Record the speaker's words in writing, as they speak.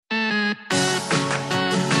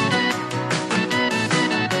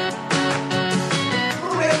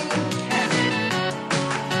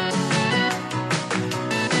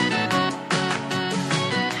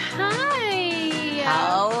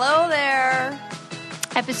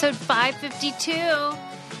Episode 552.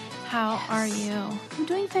 How are you? I'm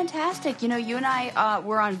doing fantastic. You know, you and I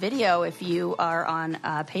were on video if you are on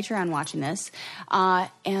Patreon watching this.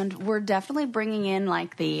 And we're definitely bringing in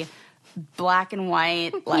like the black and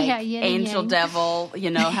white, like angel devil,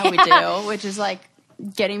 you know how we do, which is like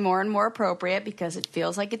getting more and more appropriate because it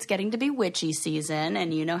feels like it's getting to be witchy season.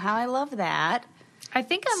 And you know how I love that. I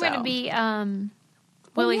think I'm going to be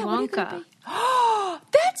Willy Wonka. Oh,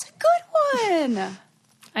 that's a good one.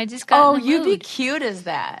 I just got in the you'd mood. be cute as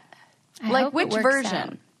that. I like hope which it works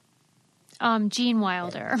version? Out. Gene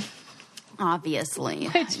Wilder. Obviously.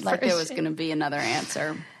 Which like there was version? going to be another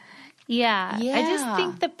answer. Yeah. I just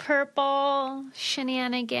think the purple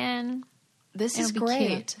shenanigan. This is It'll be great.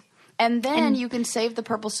 cute. And then you can save the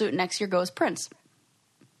purple suit. Next year go as Prince.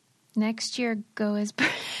 Next year, go as...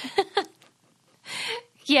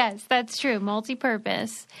 Yes, that's true.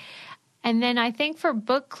 Multi-purpose. And then I think for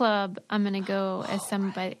book club, I'm going to go as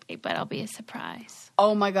somebody, but I'll be a surprise.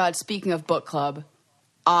 Oh my God. Speaking of book club,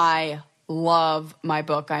 I love my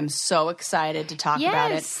book. I'm so excited to talk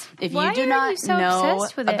about it. If Why you do are not you so know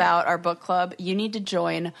obsessed with it? about our book club, you need to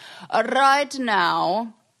join right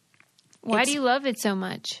now. Why do you love it so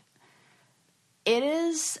much? It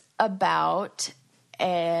is about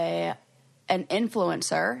an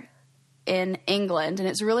influencer in England, and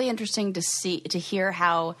it's really interesting to hear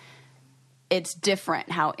how it's different,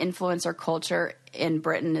 how influencer culture in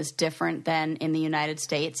Britain is different than in the United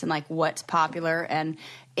States, and like what's popular. And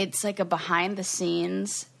it's like a behind the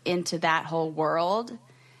scenes into that whole world.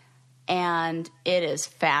 And it is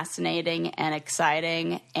fascinating and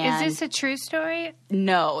exciting. And Is this a true story?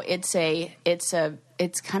 no, it's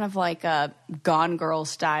kind of like a Gone Girl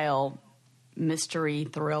style mystery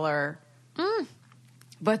thriller.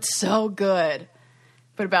 But so good.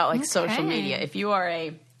 But about like social media. If you are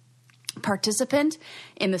a participant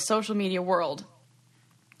in the social media world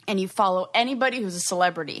and you follow anybody who's a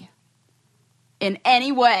celebrity in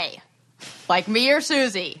any way, like me or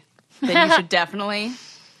Susie, then you should definitely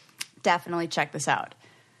check this out.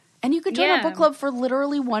 And you could join our book club for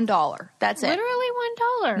literally $1. That's it. Literally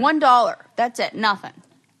 $1. $1. That's it. Nothing.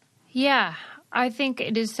 Yeah, I think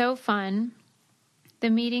it is so fun.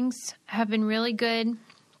 The meetings have been really good.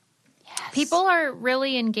 Yes. People are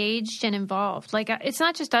really engaged and involved. Like, it's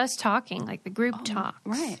not just us talking, like the group talks.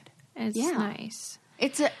 Right. It's nice.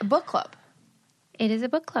 It's a book club. It is a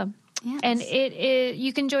book club. Yes. And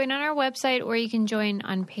you can join on our website or you can join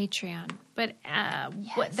on Patreon. But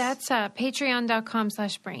that's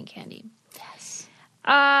patreon.com/braincandy. Yes.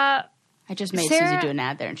 I I just made Susie do an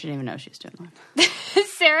ad there and she didn't even know she was doing one.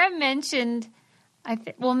 Sarah mentioned,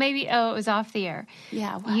 it was off the air.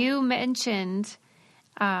 Yeah. Wow. You mentioned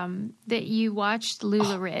that you watched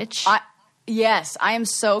LulaRich. Yes, I am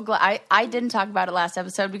so glad. I didn't talk about it last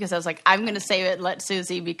episode because I was like, I'm going to save it and let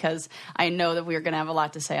Susie because I know that we're going to have a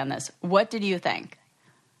lot to say on this. What did you think?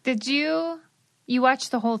 Did you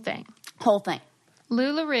watched the whole thing? Whole thing.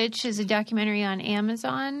 LulaRich is a documentary on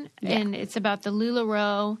Amazon, and it's about the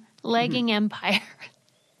LuLaRoe legging empire.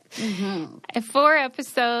 4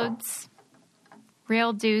 episodes.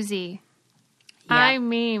 Real doozy. Yeah. I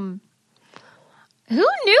mean, who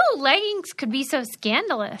knew leggings could be so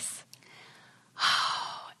scandalous?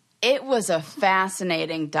 It was a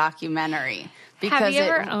fascinating documentary. Because Have you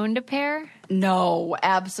ever owned a pair? No,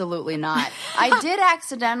 absolutely not. I did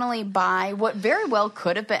accidentally buy what very well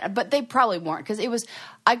could have been, but they probably weren't because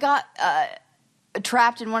I got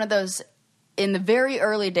trapped in one of those in the very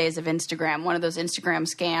early days of Instagram, one of those Instagram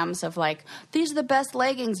scams of like, these are the best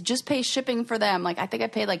leggings, just pay shipping for them. Like I think I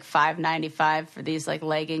paid like $5.95 for these like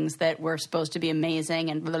leggings that were supposed to be amazing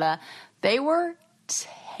and blah, blah. They were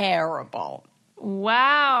terrible.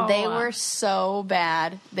 Wow. They were so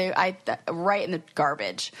bad. Right in the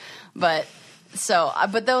garbage. But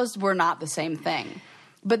those were not the same thing.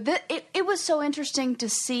 But it was so interesting to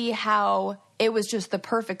see how it was just the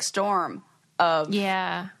perfect storm of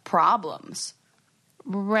problems.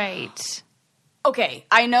 Right. Okay,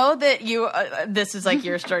 I know that you. This is like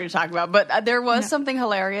your story to talk about, but there was something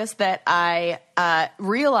hilarious that I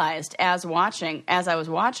realized as I was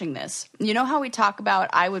watching this. You know how we talk about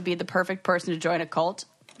I would be the perfect person to join a cult?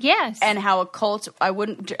 Yes. And how a cult I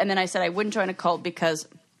wouldn't. And then I said I wouldn't join a cult because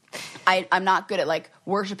I'm not good at like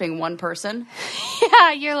worshiping one person.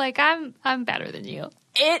 Yeah, you're like I'm better than you.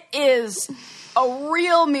 It is a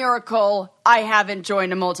real miracle I haven't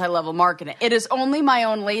joined a multi-level marketing. It is only my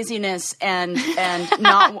own laziness and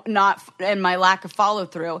not and my lack of follow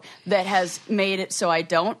through that has made it so I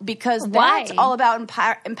don't, because that's all about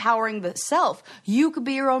empowering the self. You could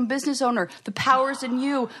be your own business owner. The power's in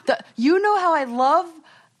you. You know how I love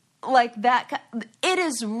like that. It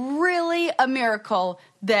is really a miracle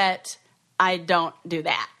that I don't do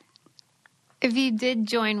that. If you did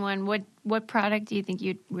join one, what product do you think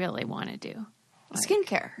you'd really want to do? Like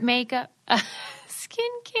skincare. Makeup.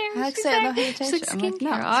 Skincare. I like She's say like, no she's hesitation. like, I'm like,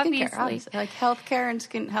 no, skincare, skincare, obviously. like healthcare and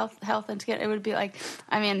skin health and skin. It would be like,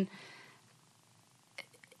 I mean,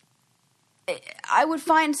 I would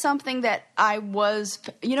find something that I was,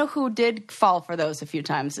 you know, who did fall for those a few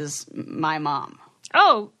times is my mom.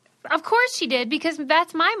 Oh, of course she did, because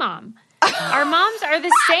that's my mom. Our moms are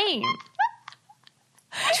the same.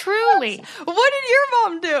 Truly. What did your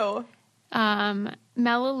mom do?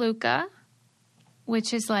 Melaleuca,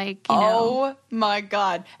 which is like, you know. Oh my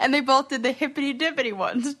God. And they both did the hippity dippity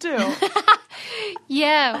ones too.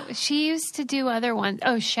 Yeah, she used to do other ones.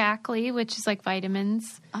 Oh, Shackley, which is like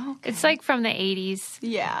vitamins. Okay. It's like from the 80s.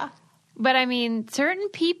 Yeah. But I mean, certain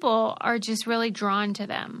people are just really drawn to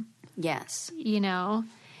them. Yes. You know?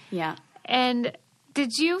 Yeah. And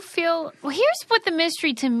did you feel... Well, here's what the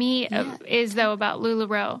mystery to me is, though, about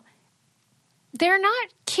LulaRich. They're not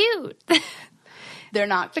cute. They're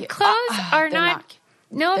not cute. The clothes are not cute.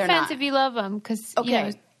 No They're offense not. if you love them, because, Okay.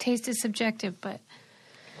 you know, taste is subjective, but...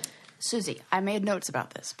 Susie, I made notes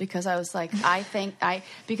about this because I was like,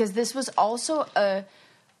 because this was also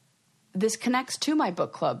this connects to my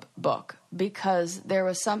book club book, because there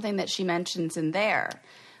was something that she mentions in there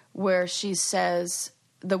where she says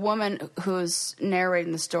the woman who's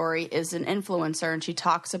narrating the story is an influencer, and she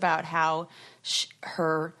talks about how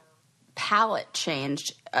her palette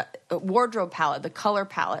changed, wardrobe palette, the color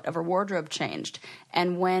palette of her wardrobe changed.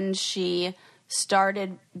 And when she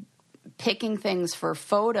started picking things for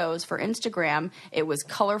photos for Instagram, it was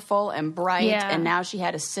colorful and bright, and now she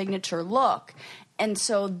had a signature look. And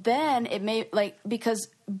so then it made, like, because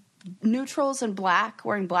neutrals and black,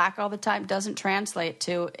 wearing black all the time, doesn't translate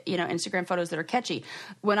to, you know, Instagram photos that are catchy.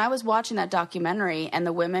 When I was watching that documentary and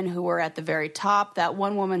the women who were at the very top, that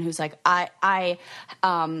one woman who's like, I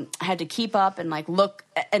had to keep up and like look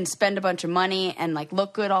and spend a bunch of money and like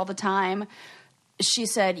look good all the time. She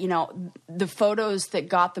said, you know, the photos that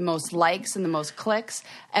got the most likes and the most clicks,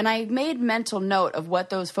 and I made mental note of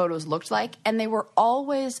what those photos looked like, and they were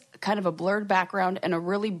always kind of a blurred background and a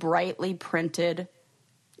really brightly printed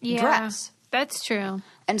dress. That's true.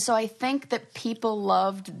 And so I think that people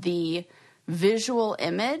loved the visual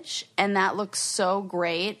image, and that looks so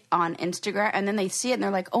great on Instagram, and then they see it and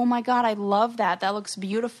they're like, oh my God, I love that. That looks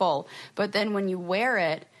beautiful. But then when you wear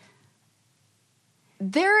it,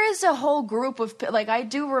 there is a whole group of, like, I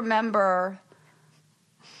do remember,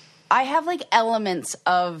 I have like elements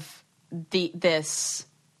of this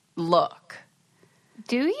look.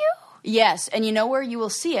 Do you? Yes, and you know where you will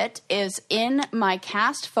see it is in my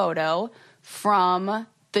cast photo from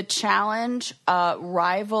the challenge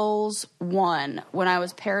Rivals 1 when I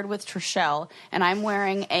was paired with Trishelle, and I'm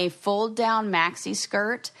wearing a fold-down maxi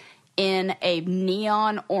skirt in a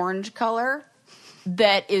neon orange color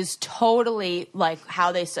that is totally like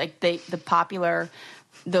how the popular,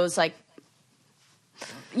 those like,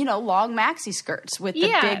 you know, long maxi skirts with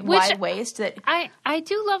the big wide waist. That I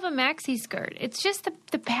do love a maxi skirt. It's just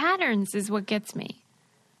the patterns is what gets me.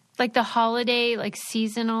 Like the holiday, like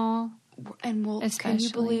seasonal. And can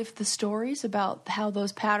you believe the stories about how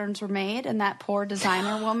those patterns were made and that poor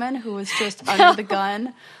designer woman who was just under the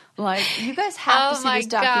gun? Like, you guys have to see this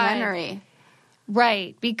documentary. God.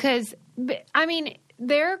 Right, because, I mean,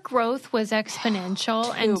 their growth was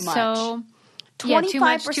exponential. Too much. So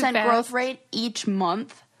 25% growth rate each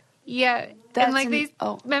month. Yeah. That's and like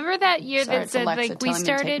remember that year sorry, that said, Alexa like,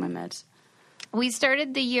 we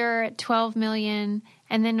started the year at 12 million,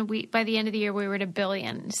 and then by the end of the year we were at 1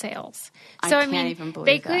 billion sales. So I mean, even believe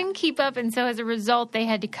they couldn't keep up, and so as a result they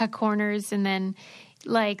had to cut corners, and then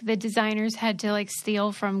like the designers had to like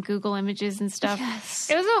steal from Google Images and stuff. Yes.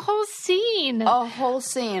 It was a whole scene. A whole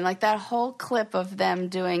scene. Like that whole clip of them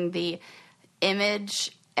doing the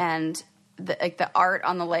image and the art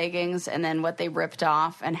on the leggings and then what they ripped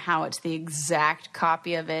off and how it's the exact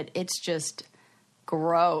copy of it. It's just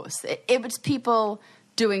gross. It was people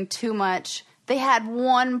doing too much. They had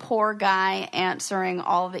one poor guy answering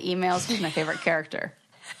all the emails. He's my favorite character.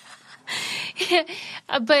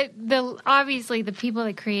 But obviously the people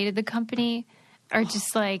that created the company are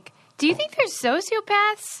just like, do you think they're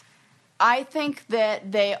sociopaths? I think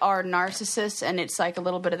that they are narcissists, and it's like a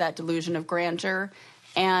little bit of that delusion of grandeur.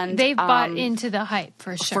 And they've bought into the hype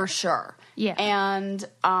for sure. For sure. Yeah. And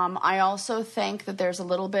I also think that there's a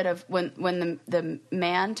little bit of when the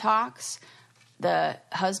man talks, the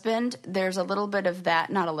husband, there's a little bit of that,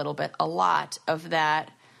 not a little bit, a lot of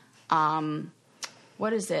that.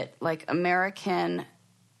 What is it? Like American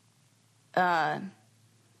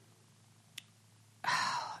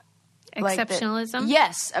Exceptionalism?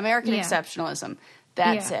 Yes, American exceptionalism.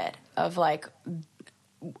 That's it. Of like,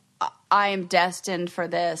 I am destined for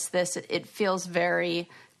this. It feels very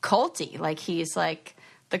culty. Like he's like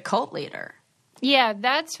the cult leader. Yeah,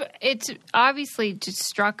 it's obviously just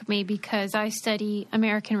struck me because I study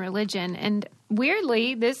American religion, and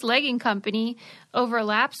weirdly, this legging company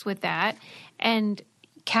overlaps with that, and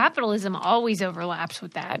capitalism always overlaps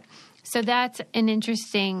with that. So that's an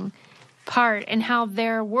interesting part, and how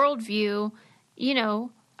their worldview,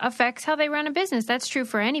 affects how they run a business. That's true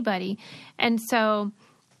for anybody. And so,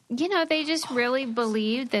 they just really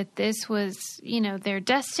believed that this was, their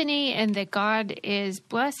destiny, and that God is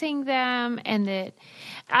blessing them. And that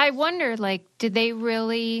I wonder,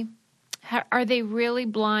 are they really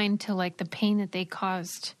blind to the pain that they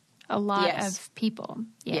caused a lot of people?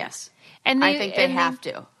 Yeah. Yes. And I think they have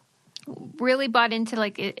to. Really bought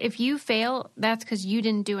into if you fail, that's because you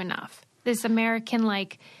didn't do enough. This American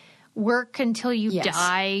work until you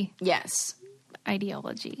die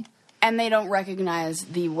ideology. And they don't recognize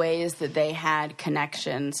the ways that they had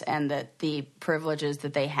connections and that the privileges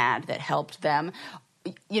that they had that helped them.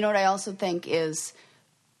 You know what I also think is,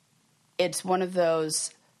 it's one of those,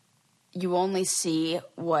 you only see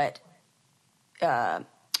what,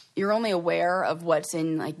 you're only aware of what's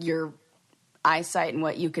in your eyesight and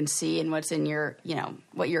what you can see and what's in your,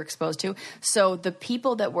 what you're exposed to. So the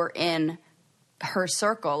people that were in her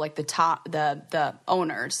circle, the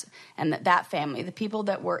owners and that family, the people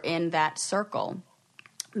that were in that circle,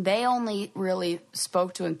 they only really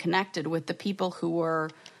spoke to and connected with the people who were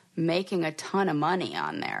making a ton of money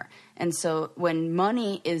on there. And so when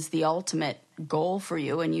money is the ultimate goal for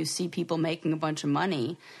you and you see people making a bunch of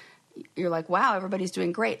money, you're like, wow, everybody's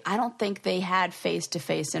doing great. I don't think they had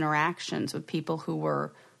face-to-face interactions with people who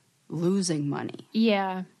were losing money.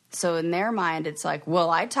 Yeah. So in their mind, it's like, well,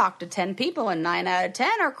 I talked to 10 people and 9 out of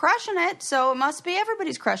 10 are crushing it, so it must be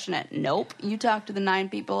everybody's crushing it. Nope. You talk to the 9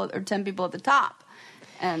 people or 10 people at the top.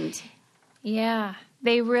 And yeah,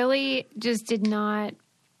 they really just did not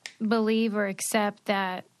believe or accept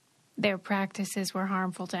that their practices were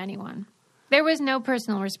harmful to anyone. There was no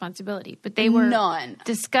personal responsibility, but they were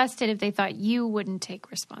disgusted if they thought you wouldn't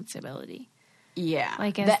take responsibility. Yeah.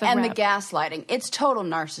 The gaslighting. It's total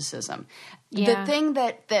narcissism. Yeah. The thing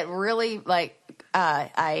that really,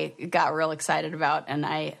 I got real excited about, and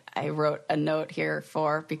I wrote a note here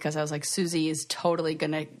because I was like, Susie is totally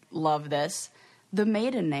going to love this. The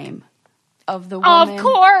maiden name of the woman. Of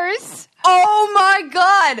course. Oh, my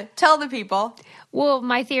God. Tell the people. Well,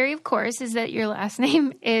 my theory, of course, is that your last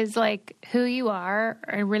name is who you are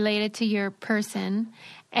or related to your person.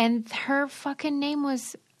 And her fucking name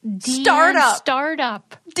was Deanne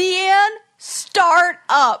Startup. Deanne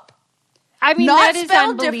Startup. I mean, that is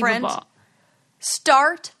unbelievable. Different.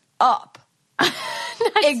 Start up.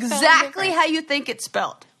 Exactly how you think it's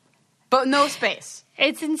spelled, but no space.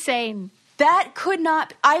 It's insane. That could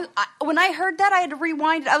not. When I heard that, I had to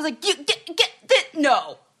rewind it. I was like, "You get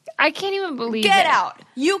no." I can't even believe it. Get out.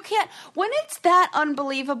 You can't. When it's that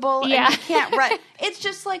unbelievable and you can't write, it's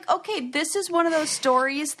just okay, this is one of those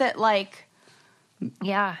stories that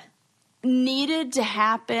needed to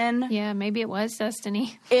happen. Yeah, maybe it was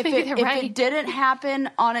destiny. If it didn't happen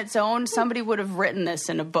on its own, somebody would have written this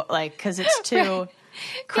in a book, because it's too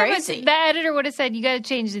crazy. Yeah, the editor would have said, you got to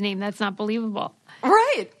change the name. That's not believable.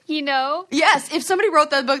 Right. Yes, if somebody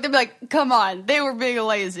wrote that book, they'd be like, come on, they were being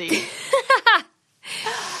lazy.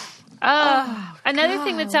 Another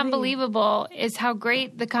thing that's unbelievable is how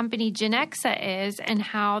great the company Genexa is and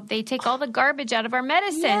how they take all the garbage out of our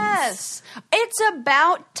medicines. Yes. It's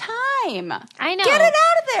about time. I know. Get it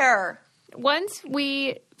out of there. Once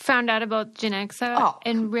we found out about Genexa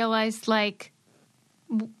and realized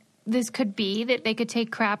this could be that they could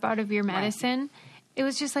take crap out of your medicine, it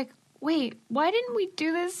was just wait, why didn't we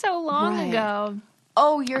do this so long ago?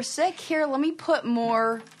 Oh, you're sick? Here, let me put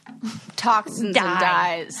more toxins and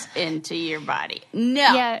dyes into your body. No.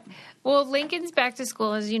 Yeah. Well, Lincoln's back to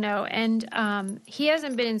school, as you know, and he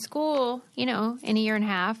hasn't been in school, in a year and a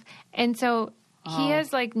half. And so he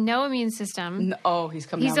has, no immune system. He's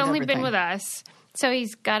coming He's only been with us. So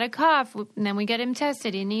he's got a cough, and then we get him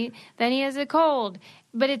tested, and then he has a cold.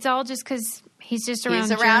 But it's all just because he's just around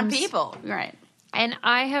germs. People. Right. And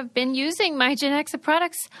I have been using my Genexa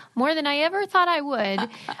products more than I ever thought I would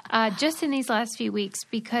just in these last few weeks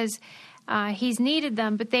because he's needed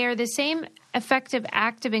them. But they are the same effective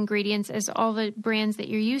active ingredients as all the brands that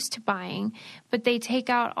you're used to buying. But they take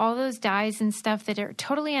out all those dyes and stuff that are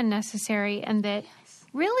totally unnecessary and that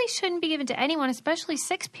really shouldn't be given to anyone, especially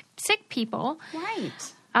sick people.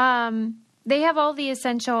 Right. They have all the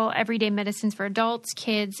essential everyday medicines for adults,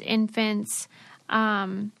 kids, infants,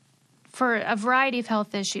 for a variety of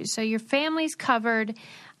health issues. So your family's covered,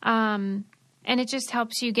 and it just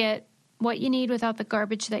helps you get what you need without the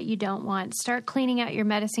garbage that you don't want. Start cleaning out your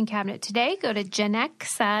medicine cabinet today. Go to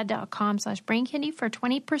genexa.com/braincandy for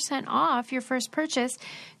 20% off your first purchase.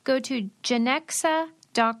 Go to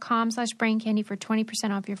genexa.com/braincandy for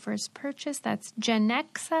 20% off your first purchase. That's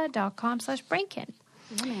genexa.com/braincandy.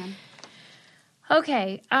 Yeah, man.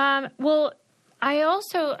 Okay. Well, I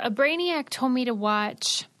also, a Brainiac told me to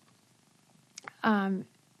watch a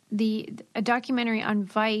documentary on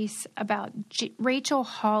Vice about Rachel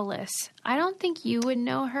Hollis. I don't think you would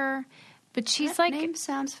know her, but she's That name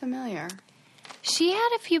sounds familiar. She had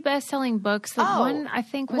a few best-selling books. The one I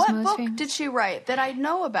think was what most book famous. did she write that I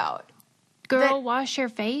know about? Girl, Wash Your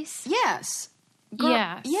Face? Yes.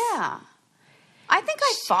 Yes. Yeah. I think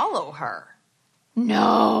I follow her.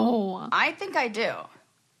 No. I think I do.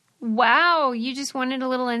 Wow. You just wanted a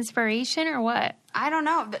little inspiration or what? I don't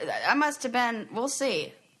know. I must have been. We'll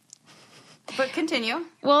see. But continue.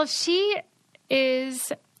 Well, she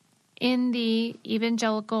is in the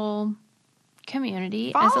evangelical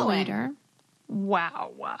community as a leader.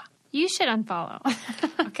 Wow. You should unfollow.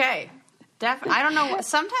 Okay. Definitely. I don't know.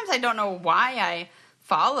 Sometimes I don't know why I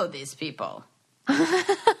follow these people.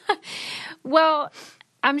 Well,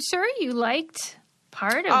 I'm sure you liked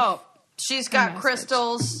part of. Oh, she's got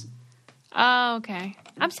crystals. Oh, okay.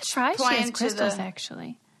 I'm surprised she has crystals,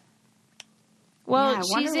 actually. Well, yeah, I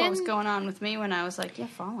wonder she's what was going on with me when I was like, yeah,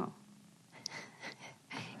 follow.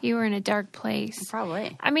 You were in a dark place.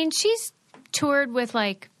 Probably. I mean, she's toured with,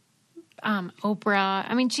 like, Oprah.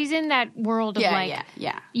 I mean, she's in that world of,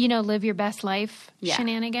 live your best life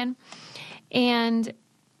shenanigan. And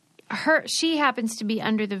she happens to be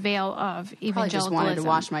under the veil of evangelicalism. Probably just wanted to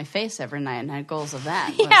wash my face every night and had goals of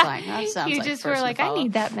that. Yeah. Like, that sounds you just were like, I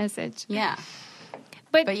need that message. Yeah.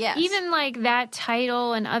 But yes. even like that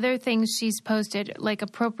title and other things she's posted, like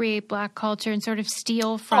appropriate Black culture and sort of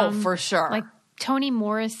steal from. Oh, for sure. Like Toni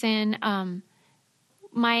Morrison,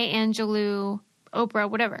 Maya Angelou, Oprah,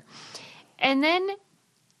 whatever. And then,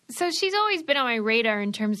 so she's always been on my radar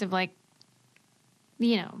in terms of like,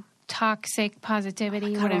 toxic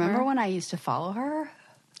positivity, whatever. Remember when I used to follow her?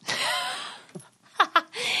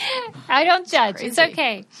 I don't judge. It's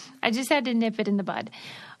okay. I just had to nip it in the bud.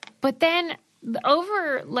 But then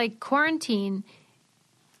over like quarantine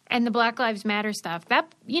and the Black Lives Matter stuff,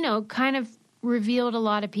 that, kind of revealed a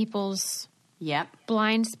lot of people's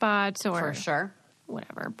blind spots or for sure,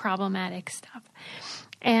 whatever, problematic stuff.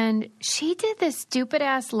 And she did this stupid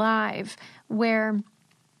ass live where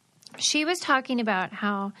she was talking about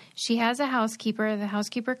how she has a housekeeper. The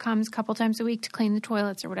housekeeper comes a couple times a week to clean the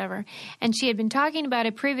toilets or whatever. And she had been talking about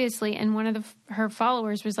it previously, and one of her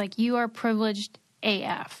followers was like, "You are privileged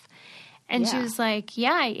AF." And she was like,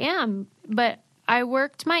 "Yeah, I am. But I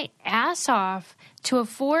worked my ass off to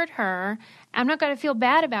afford her. I'm not going to feel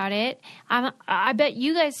bad about it. I bet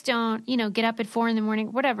you guys don't, get up at 4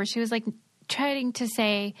 a.m, whatever." She was like trying to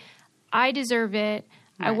say, I deserve it.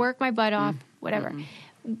 Right. I work my butt off, whatever.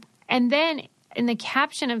 And then in the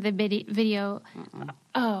caption of the video,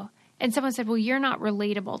 and someone said, "Well, you're not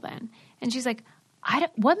relatable then." And she's like,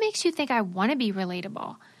 what makes you think I want to be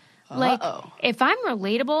relatable? Like, if I'm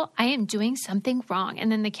relatable, I am doing something wrong. And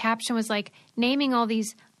then the caption was like naming all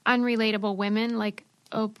these unrelatable women like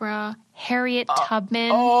Oprah, Harriet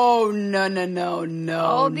Tubman. Oh, no.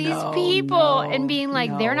 All these people. And being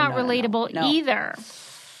like, they're not relatable either.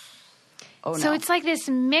 Oh, no. So it's like this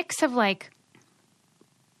mix of like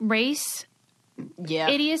race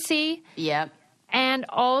idiocy. Yep. And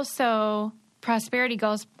also prosperity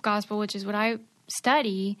gospel, which is what I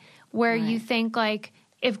study, where you think like,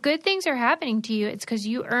 if good things are happening to you, it's because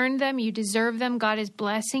you earned them, you deserve them, God is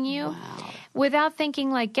blessing you. Wow. Without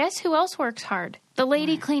thinking like, guess who else works hard? The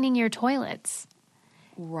lady cleaning your toilets.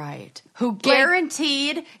 Right. Who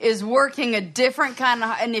guaranteed is working a different kind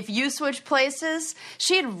of... And if you switch places,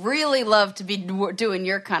 she'd really love to be doing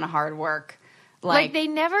your kind of hard work. Like they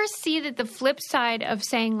never see that the flip side of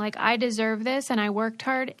saying like, I deserve this and I worked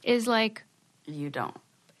hard is like... You don't.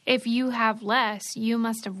 If you have less, you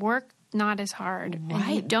must have worked not as hard. Right.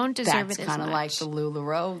 And you don't deserve it as much. That's kind of like the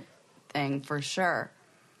LulaRich thing for sure.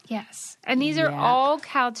 Yes. And these are all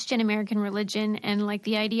couched in American religion and like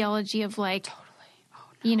the ideology of like,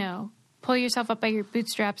 pull yourself up by your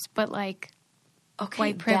bootstraps, but like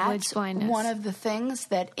white privilege blindness. One of the things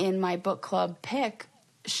that in my book club pick,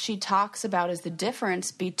 she talks about is the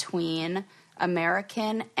difference between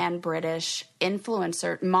American and British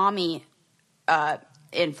mommy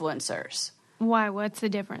influencers. Why? What's the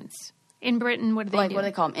difference? In Britain, what do they like do? what do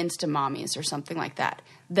they call them? Insta mommies or something like that.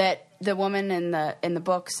 That the woman in the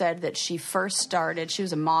book said that she first started. She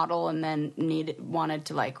was a model and then wanted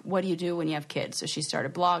to like, what do you do when you have kids? So she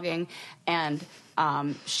started blogging, and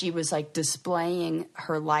she was like displaying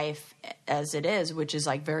her life as it is, which is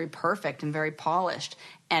like very perfect and very polished.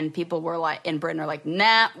 And people were like in Britain are like,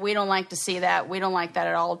 nah, we don't like to see that. We don't like that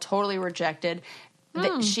at all. Totally rejected.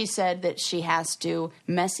 That she said that she has to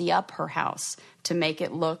messy up her house to make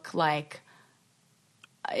it look like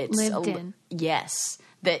it's lived in. Yes,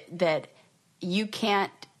 that you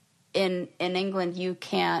can't in England you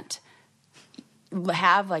can't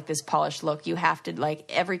have like this polished look. You have to like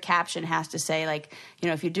every caption has to say like, you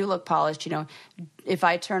know, if you do look polished, you know, if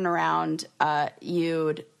I turn around,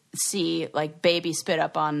 you'd see like baby spit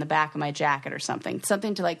up on the back of my jacket or something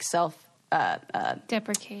to like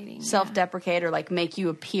self-deprecate or like make you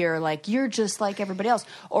appear like you're just like everybody else,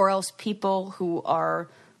 or else people who are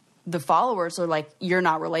the followers are like, you're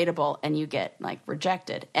not relatable, and you get like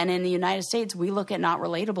rejected. And in the United States, we look at not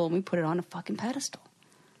relatable and we put it on a fucking pedestal.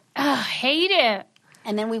 I hate it.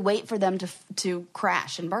 And then we wait for them to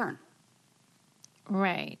crash and burn.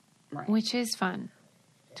 Right. Which is fun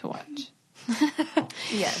to watch.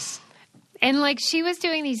 Yes. And like she was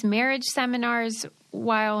doing these marriage seminars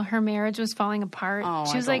while her marriage was falling apart.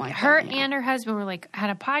 She was like her and her husband were like had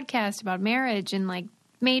a podcast about marriage and like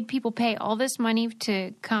made people pay all this money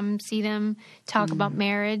to come see them talk about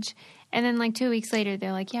marriage. And then like 2 weeks later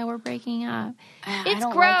they're like, yeah, we're breaking up. It's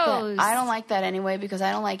gross. I don't like that anyway, because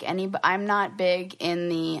I don't like I'm not big in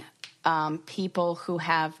the people who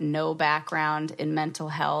have no background in mental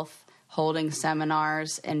health holding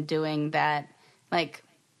seminars and doing that. Like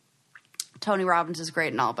Tony Robbins is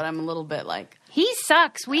great and all, but I'm a little bit like, he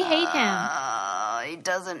sucks. We hate him. He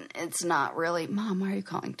doesn't. It's not really. Mom, why are you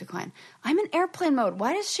calling decline? I'm in airplane mode.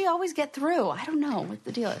 Why does she always get through? I don't know what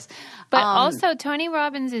the deal is. But also, Tony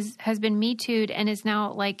Robbins has been Me Too'd and is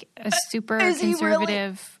now like a super conservative.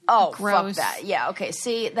 Really? Oh, gross. Fuck that. Yeah. Okay.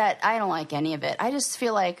 See that I don't like any of it. I just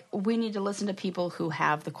feel like we need to listen to people who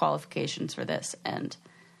have the qualifications for this, and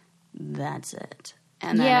that's it.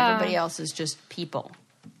 And then everybody else is just people.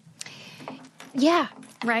 Yeah.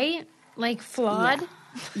 Right. Like flawed.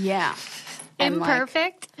 Yeah.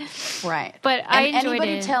 Imperfect. Like, right. But I enjoyed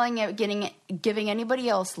anybody giving anybody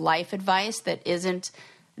else life advice that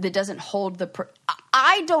doesn't hold the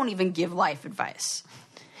I don't even give life advice.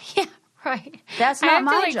 Yeah, right. That's not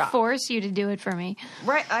my job. I have to job. Force you to do it for me.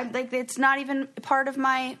 Right. I'm like, it's not even part of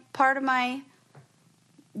my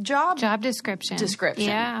job description.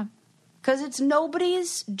 Yeah. Cuz it's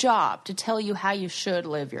nobody's job to tell you how you should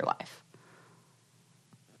live your life.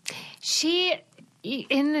 She,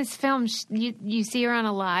 in this film, you see her on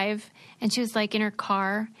a live, and she was like in her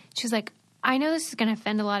car. She was like, I know this is going to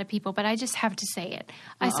offend a lot of people, but I just have to say it.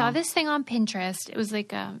 I saw this thing on Pinterest. It was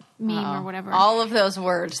like a meme or whatever. All of those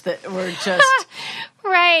words that were just...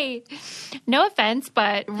 Right. No offense,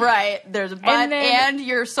 but... Right. There's a but and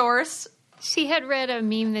your source. She had read a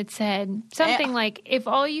meme that said something like, if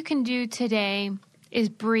all you can do today is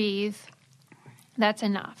breathe, that's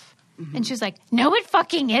enough. Mm-hmm. And she was like, no, it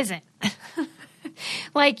fucking isn't.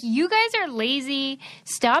 Like, you guys are lazy.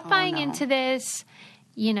 Stop buying into this.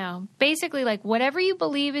 You know, basically, like, whatever you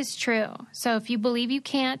believe is true. So if you believe you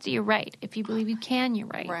can't, you're right. If you believe you can, you're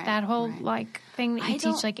right. That whole, like, thing that you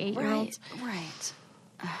teach, like, 8-year-olds. Right.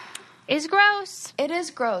 Is gross. It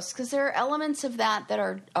is gross, because there are elements of that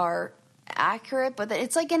are accurate, but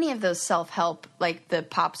it's like any of those self-help, like the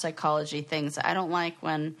pop psychology things. I don't like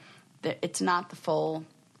when it's not the full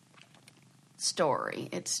story.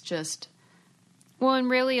 It's just... Well,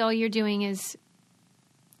 and really all you're doing is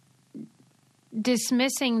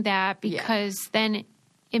dismissing that because then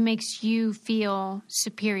it makes you feel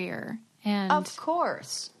superior and of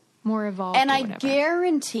course more evolved. And I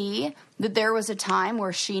guarantee that there was a time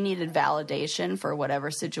where she needed validation for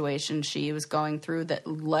whatever situation she was going through that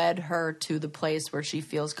led her to the place where she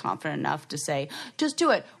feels confident enough to say, just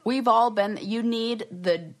do it. We've all been, you need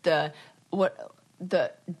the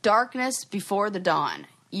darkness before the dawn.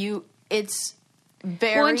 It's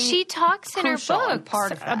very when she talks in her books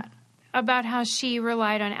part of that. About how she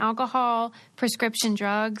relied on alcohol, prescription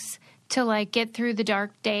drugs to like get through the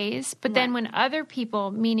dark days. But then when other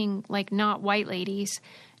people, meaning like not white ladies,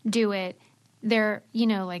 do it, they're, you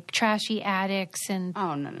know, like trashy addicts and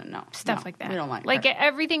stuff like that. We don't like her.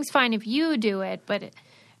 Everything's fine if you do it, but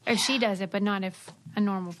if she does it, but not if a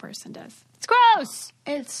normal person does. It's gross.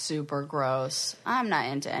 It's super gross. I'm not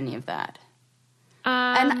into any of that.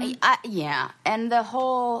 And and the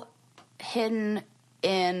whole hidden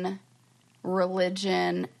in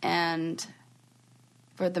religion and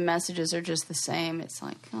where the messages are just the same. It's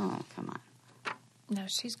like, oh, come on. No,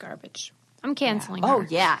 she's garbage. I'm canceling her. Oh,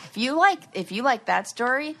 yeah. If you like that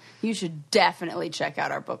story, you should definitely check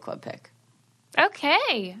out our book club pick.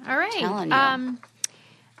 Okay. All right. Telling you.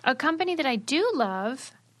 A company that I do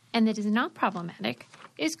love and that is not problematic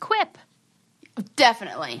is Quip.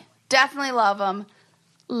 Definitely. Definitely love them.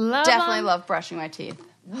 Definitely love brushing my teeth.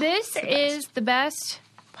 This is the best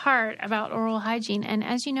part about oral hygiene. And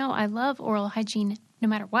as you know, I love oral hygiene no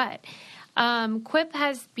matter what. Quip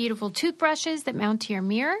has beautiful toothbrushes that mount to your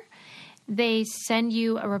mirror. They send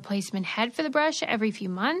you a replacement head for the brush every few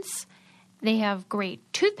months. They have great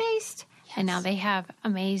toothpaste. Yes. And now they have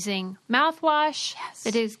amazing mouthwash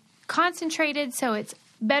that is concentrated, so it's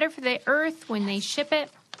better for the earth when they ship it.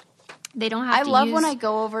 They don't have to use... I love when I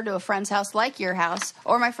go over to a friend's house like your house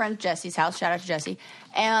or my friend Jesse's house. Shout out to Jesse.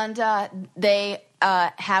 And they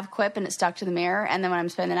have Quip and it's stuck to the mirror. And then when I'm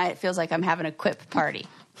spending the night, it feels like I'm having a Quip party.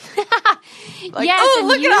 Like, yes, oh,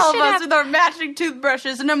 look at all of us with our matching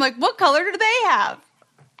toothbrushes. And I'm like, what color do they have?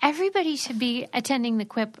 Everybody should be attending the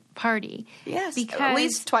Quip party. Yes, because at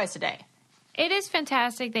least twice a day. It is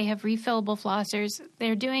fantastic. They have refillable flossers.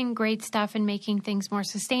 They're doing great stuff and making things more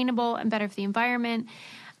sustainable and better for the environment.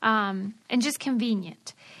 And just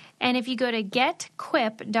convenient. And if you go to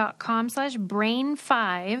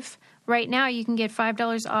getquip.com/brain5, right now you can get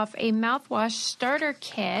 $5 off a mouthwash starter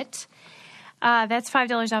kit. That's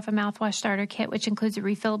 $5 off a mouthwash starter kit, which includes a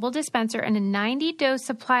refillable dispenser and a 90-dose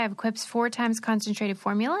supply of Quip's 4 times concentrated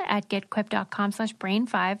formula at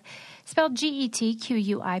getquip.com/brain5, spelled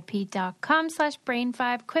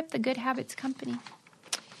GETQUIP.com/brain5. Quip, the Good Habits Company. Woo!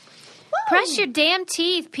 Brush your damn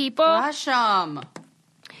teeth, people. Brush them.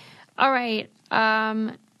 All right.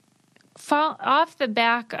 Fall off the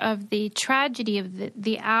back of the tragedy of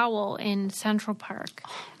the owl in Central Park,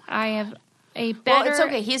 I have a better... Well, it's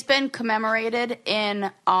okay. He's been commemorated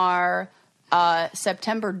in our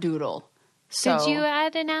September doodle. So did you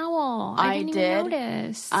add an owl? I didn't even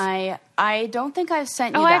notice. I don't think I've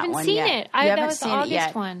sent you that one. I haven't seen yet. it. You haven't was the seen August it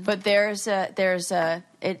yet. one. But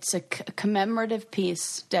it's a commemorative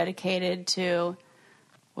piece dedicated to,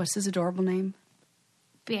 what's his adorable name?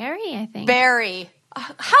 Barry, I think. Barry.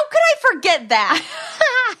 How could I forget that?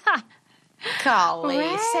 Golly,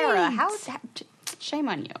 right. Sarah, shame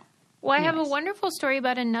on you. Well, I have a wonderful story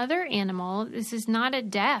about another animal. This is not a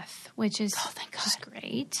death, which is just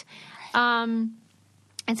great.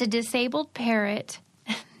 It's a disabled parrot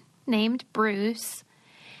named Bruce.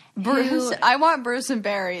 Bruce, I want Bruce and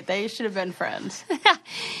Barry. They should have been friends.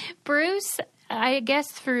 Bruce, I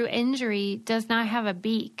guess through injury, does not have a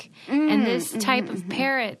beak. And this type of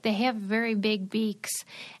parrot, they have very big beaks.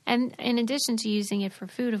 And in addition to using it for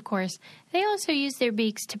food, of course, they also use their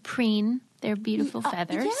beaks to preen their beautiful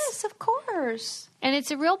feathers. Yes, of course. And it's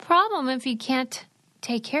a real problem if you can't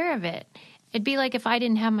take care of it. It'd be like if I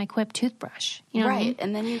didn't have my Quip toothbrush. You know what I mean?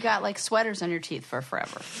 And then you got like sweaters on your teeth for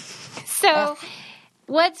forever. So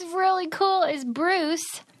what's really cool is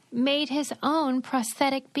Bruce made his own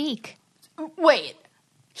prosthetic beak. Wait,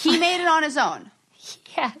 he made it on his own?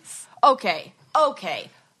 Yes. Okay.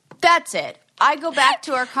 That's it. I go back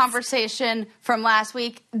to our conversation from last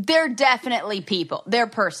week. They're definitely people. They're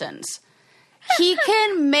persons. He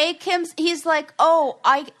can make him. He's like,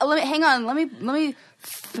 let me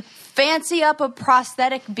fancy up a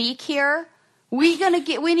prosthetic beak here. We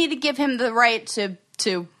need to give him the right to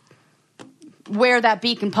wear that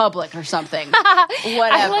beak in public or something.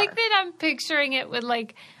 Whatever. I like that. I'm picturing it with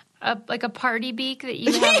like a party beak that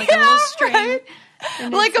you have like a little string. Right?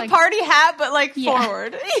 Like a party hat, but like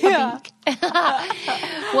forward. Yeah.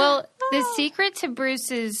 Well, the secret to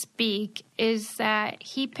Bruce's beak is that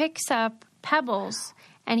he picks up pebbles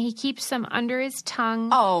and he keeps them under his tongue.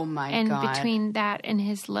 Oh my God. And between that and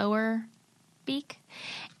his lower beak.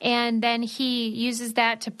 And then he uses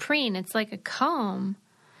that to preen. It's like a comb.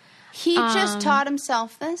 He just taught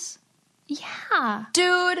himself this? Yeah.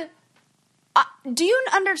 Dude, do you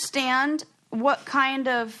understand what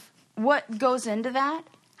goes into that?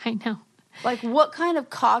 I know. Like, what kind of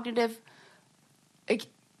cognitive...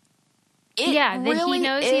 He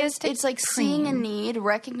knows he has to It's like preen. seeing a need,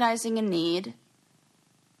 recognizing a need,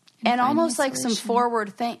 and almost like some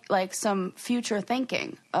some future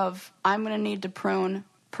thinking of, I'm going to need to preen,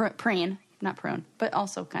 not prune, but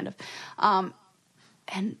also kind of. And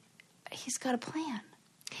he's got a plan.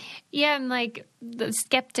 Yeah, and like the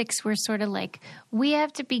skeptics were sort of like, we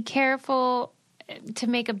have to be careful to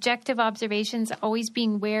make objective observations, always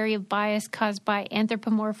being wary of bias caused by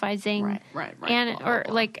anthropomorphizing, or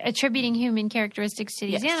like attributing human characteristics to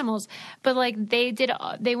these animals. But like they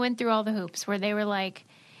went through all the hoops where they were like,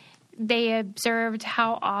 they observed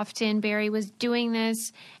how often Barry was doing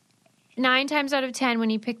this. 9 times out of 10, when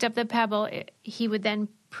he picked up the pebble, he would then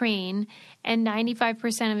preen. And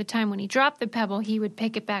 95% of the time when he dropped the pebble, he would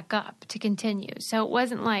pick it back up to continue. So it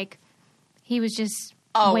wasn't like he was just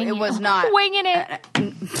it was not. Winging it.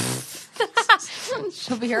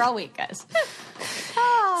 She'll be here all week, guys.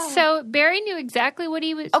 So Barry knew exactly what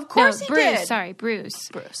he was... Of course he Bruce, did. Sorry, Bruce.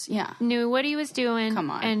 Bruce, yeah. Knew what he was doing.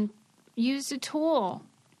 Come on. And used a tool.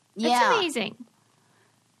 That's Yeah. amazing.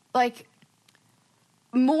 Like,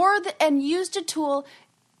 and used a tool.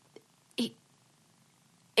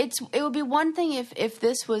 It would be one thing if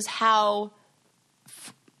this was how,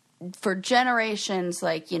 for generations,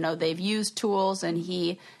 like, you know, they've used tools and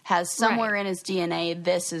he has somewhere in his DNA,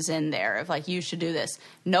 this is in there of like, you should do this.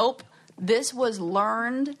 Nope. This was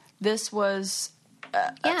learned. This was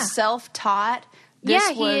self-taught. He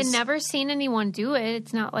had never seen anyone do it.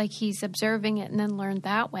 It's not like he's observing it and then learned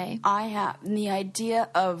that way. I have the idea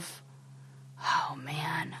of, oh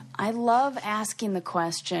man, I love asking the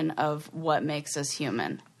question of what makes us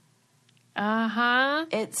human. Uh-huh.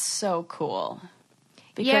 It's so cool.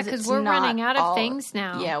 Because we're running out of things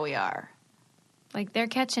now. Yeah, we are. Like, they're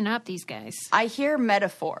catching up, these guys. I hear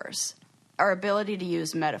metaphors, our ability to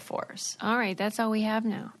use metaphors. All right, that's all we have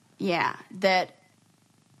now. Yeah, that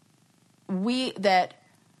the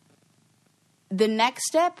next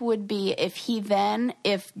step would be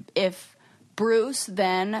if Bruce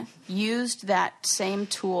then used that same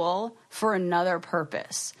tool for another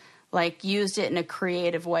purpose, like used it in a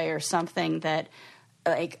creative way or something that,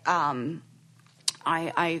 like,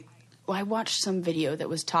 I watched some video that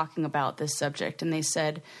was talking about this subject, and they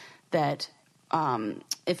said that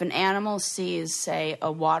if an animal sees, say, a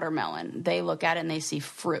watermelon, they look at it and they see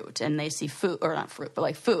fruit, and they see food, or not fruit, but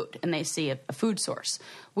like food, and they see a food source.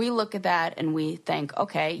 We look at that and we think,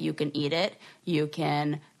 okay, you can eat it, you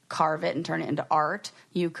can carve it and turn it into art,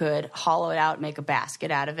 you could hollow it out and make a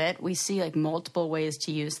basket out of it. We see like multiple ways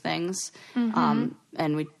to use things, and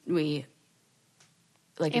we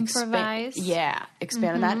like improvise.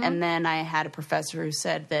 Expand on that. And then I had a professor who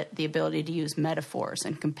said that the ability to use metaphors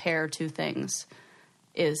and compare two things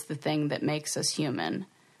is the thing that makes us human,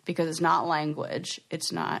 because it's not language.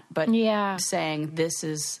 It's not, but saying this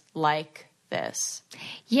is like this.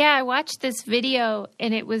 Yeah, I watched this video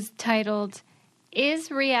and it was titled,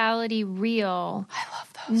 "Is Reality Real? I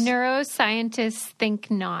love those. Neuroscientists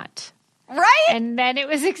think not." Right? And then it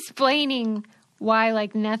was explaining why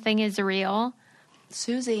like nothing is real.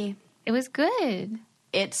 Susie. It was good.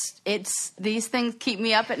 It's these things keep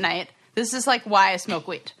me up at night. This is like why I smoke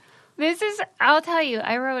weed. I'll tell you,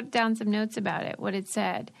 I wrote down some notes about it, what it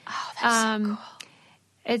said. Oh, that's so cool.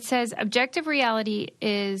 It says objective reality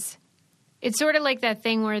it's sort of like that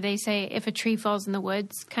thing where they say if a tree falls in the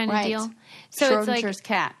woods kind of deal. So it's like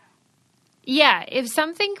cat. Yeah, if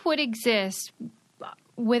something would exist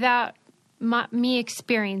without me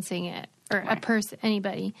experiencing it, or a person,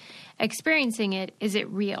 anybody experiencing it, is it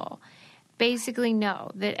real? Basically, no.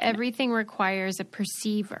 That everything requires a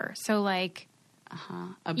perceiver. So, like,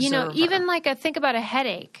 Observer. even like think about a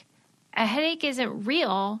headache. A headache isn't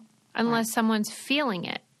real unless someone's feeling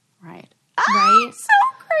it. Right. Right? So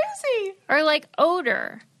crazy. Or like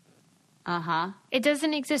odor. Uh-huh. It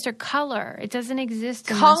doesn't exist. Or color. It doesn't exist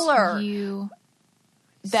Color. unless you...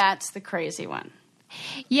 That's the crazy one.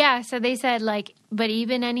 Yeah, so they said, like, but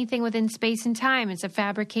even anything within space and time is a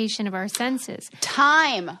fabrication of our senses.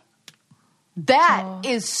 Time. That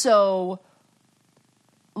is so,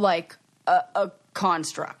 like, a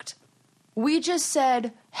construct. We just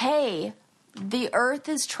said, hey, the Earth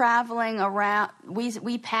is traveling around.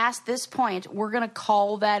 We passed this point. We're going to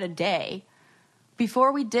call that a day.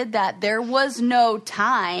 Before we did that, there was no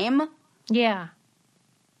time. Yeah.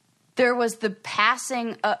 There was the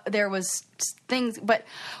passing, there was things, but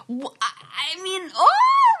I mean,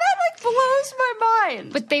 that like blows my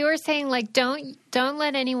mind. But they were saying, like, don't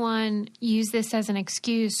let anyone use this as an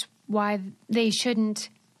excuse why they shouldn't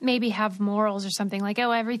maybe have morals or something. Like,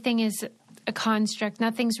 oh, everything is a construct,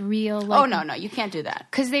 nothing's real. Like, no, you can't do that.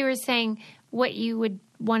 Because they were saying what you would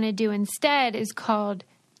want to do instead is called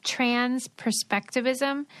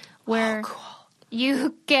trans-perspectivism, where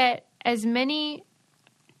you get as many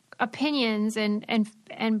opinions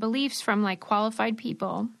and beliefs from like qualified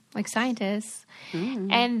people, like scientists,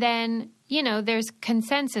 and then there's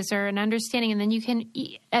consensus or an understanding, and then you can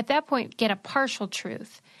at that point get a partial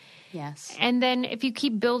truth. Yes. And then if you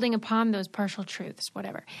keep building upon those partial truths,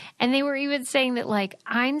 whatever. And they were even saying that like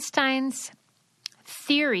Einstein's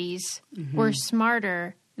theories were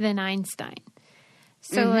smarter than Einstein.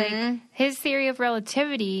 So like his theory of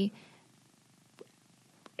relativity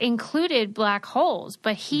included black holes,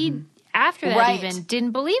 but he after that Right. even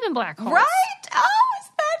didn't believe in black holes. Right? Oh, is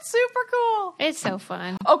that super cool? It's so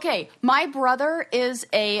fun. Okay, my brother is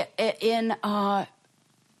I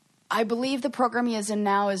believe the program he is in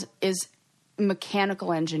now is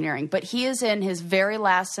mechanical engineering, but he is in his very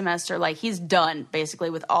last semester, like he's done basically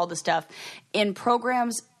with all the stuff in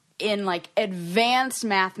programs in like advanced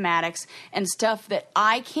mathematics and stuff that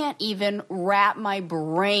I can't even wrap my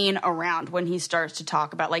brain around when he starts to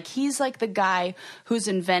talk about. Like he's like the guy who's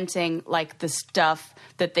inventing like the stuff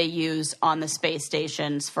that they use on the space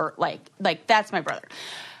stations for like that's my brother.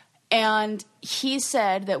 And he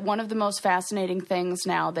said that one of the most fascinating things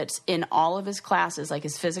now that's in all of his classes, like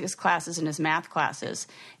his physics classes and his math classes,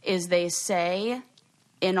 is they say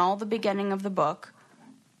in all the beginning of the book,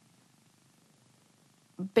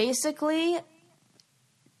 basically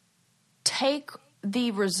take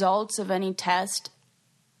the results of any test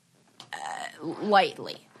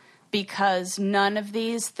lightly, because none of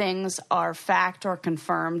these things are fact or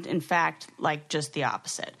confirmed. In fact, like just the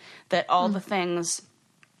opposite. That all the things,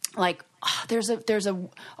 like there's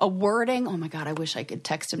a wording. Oh my God, I wish I could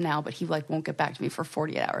text him now, but he like won't get back to me for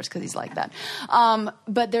 48 hours because he's like that.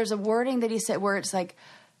 But there's a wording that he said where it's like,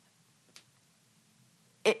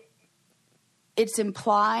 it's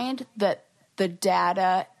implied that the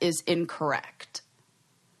data is incorrect.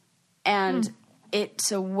 And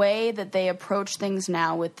it's a way that they approach things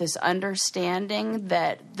now with this understanding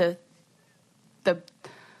that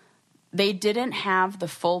they didn't have the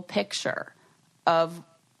full picture of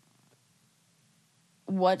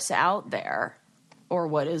what's out there or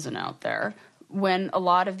what isn't out there when a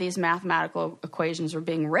lot of these mathematical equations were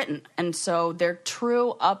being written. And so they're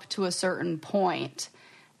true up to a certain point.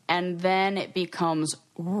 And then it becomes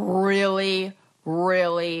really,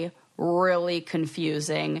 really, really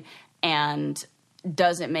confusing and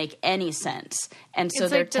doesn't make any sense. And so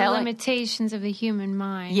it's they're like the limitations of the human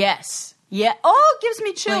mind. Yes. Yeah. Oh, it gives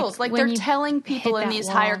me chills. Like when they're telling people in that these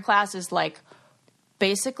wall. higher classes, like,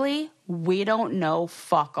 basically, we don't know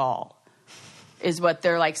fuck all, is what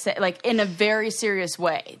they're like, like in a very serious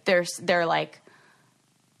way. They're like,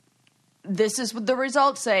 this is what the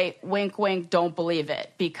results say, wink, wink, don't believe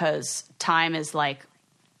it, because time is like,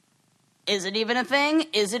 is it even a thing?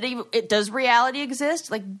 Is it even, does reality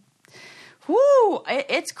exist? Like, whoo,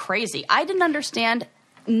 it's crazy. I didn't understand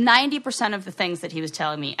 90% of the things that he was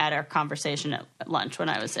telling me at our conversation at lunch when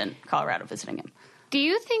I was in Colorado visiting him. Do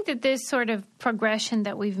you think that this sort of progression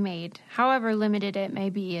that we've made, however limited it may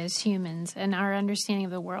be as humans and our understanding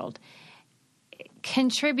of the world,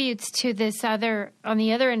 contributes to this other, on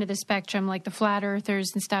the other end of the spectrum, like the flat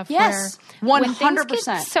earthers and stuff? Yes, where 100%. When things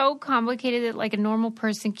get so complicated that like a normal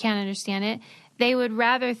person can't understand it, they would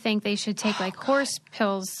rather think they should take like horse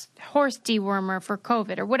pills, horse dewormer for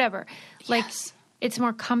COVID or whatever. Like it's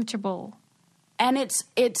more comfortable. And it's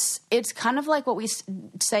kind of like what we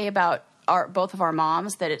say about both of our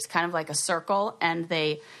moms, that it's kind of like a circle, and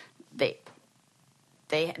they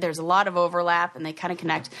there's a lot of overlap and they kind of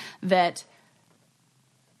connect, that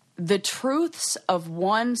the truths of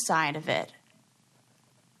one side of it,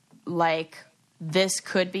 like this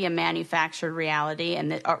could be a manufactured reality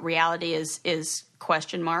and that reality is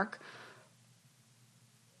question mark,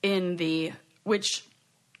 in the which,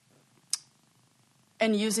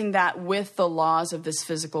 and using that with the laws of this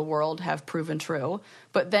physical world have proven true.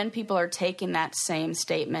 But then people are taking that same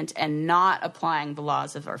statement and not applying the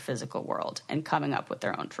laws of our physical world and coming up with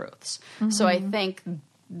their own truths. Mm-hmm. So I think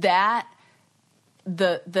that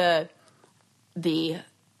the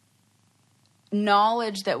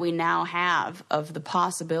knowledge that we now have of the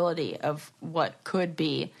possibility of what could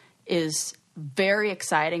be is very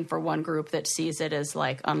exciting for one group that sees it as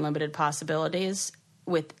like unlimited possibilities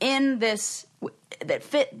within this that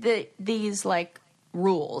fit these like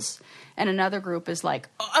rules, and another group is like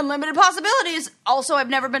unlimited possibilities. Also, I've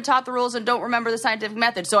never been taught the rules and don't remember the scientific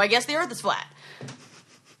method, so I guess the Earth is flat.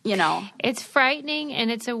 You know, it's frightening,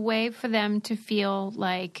 and it's a way for them to feel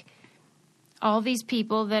like all these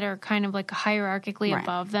people that are kind of like hierarchically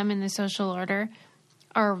above them in the social order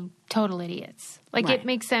are total idiots. Like it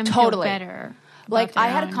makes them feel better. Like I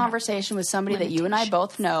had a conversation with somebody that you and I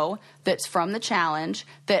both know that's from the challenge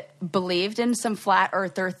that believed in some flat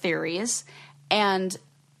earther theories, and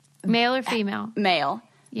male or female? Male.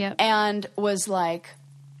 Yep. And was like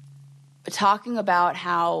talking about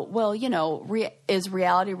how, well, you know, is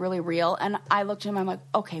reality really real? And I looked at him, I'm like,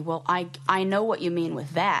 okay, well, I know what you mean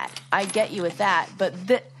with that. I get you with that, but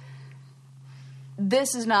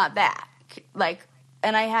this is not that. Like,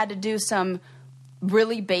 and I had to do some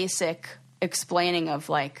really basic explaining of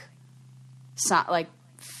like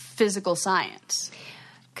physical science.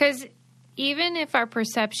 Because even if our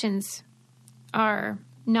perceptions are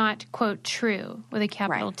not, quote, true with a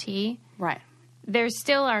capital Right. T, Right. there's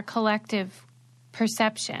still our collective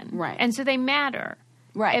perception. Right. And so they matter.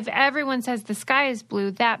 Right. If everyone says the sky is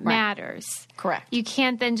blue, that matters. Correct. You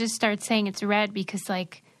can't then just start saying it's red because,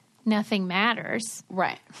 like, nothing matters.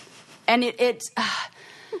 Right. And it's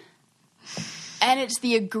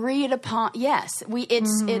the agreed upon. Yes,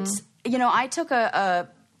 it's I took a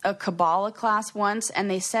Kabbalah class once,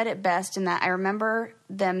 and they said it best in that I remember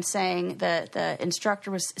them saying that the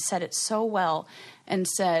instructor said it so well and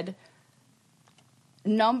said,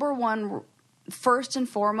 number one, first and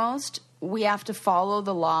foremost, we have to follow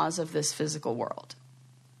the laws of this physical world.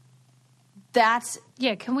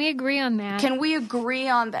 Yeah, can we agree on that? Can we agree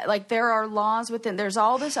on that? Like, there are laws within. There's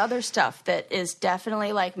all this other stuff that is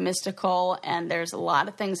definitely like mystical, and there's a lot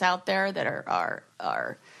of things out there that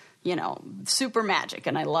are super magic,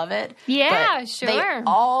 and I love it. Yeah, but sure. They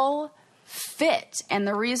all fit, and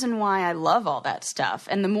the reason why I love all that stuff,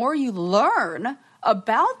 and the more you learn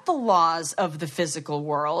about the laws of the physical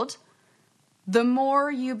world, the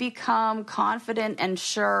more you become confident and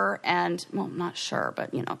sure and, well, not sure,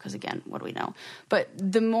 but, because again, what do we know? But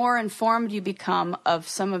the more informed you become of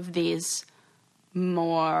some of these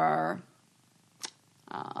more,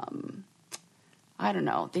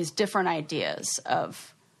 these different ideas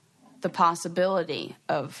of the possibility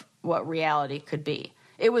of what reality could be.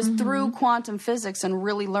 It was through quantum physics and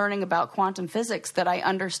really learning about quantum physics that I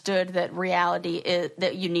understood that reality is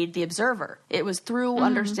that you need the observer. It was through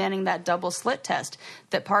understanding that double slit test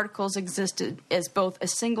that particles existed as both a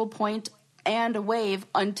single point and a wave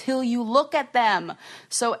until you look at them.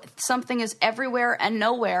 So something is everywhere and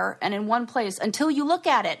nowhere and in one place until you look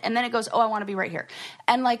at it. And then it goes, oh, I want to be right here.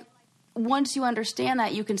 And like, once you understand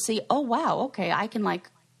that, you can see, oh, wow, okay, I can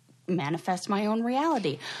like manifest my own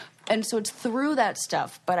reality. And so it's through that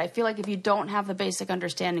stuff. But I feel like if you don't have the basic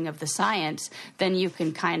understanding of the science, then you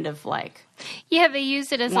can kind of like... Yeah, they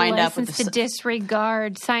use it as a license to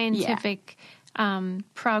disregard scientific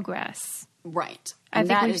progress. Right. I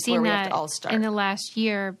think we've seen that in the last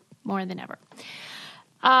year more than ever.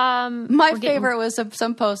 My favorite was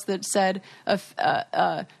some post that said...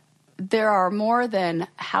 there are more than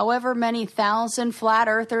however many thousand flat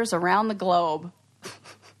earthers around the globe.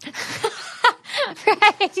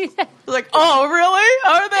 Right. Like, oh, really?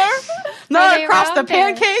 Are there? Not across the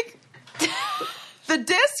pancake? The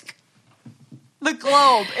disc? The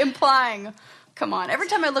globe, implying, come on. Every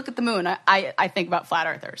time I look at the moon, I think about flat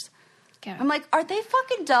earthers. Okay. I'm like, are they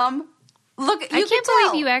fucking dumb? Look, I can't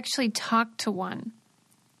believe you actually talked to one.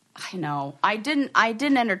 I know. I didn't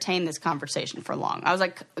entertain this conversation for long. I was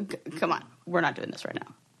like, come on. We're not doing this right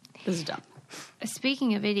now. This is dumb.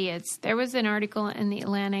 Speaking of idiots, there was an article in the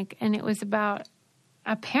Atlantic, and it was about,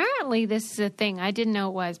 apparently this is a thing, I didn't know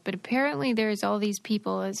it was, but apparently there's all these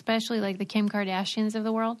people, especially like the Kim Kardashians of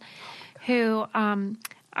the world, who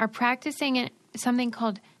are practicing something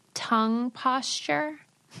called tongue posture.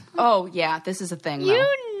 Oh, yeah, this is a thing, though.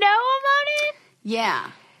 You know about it?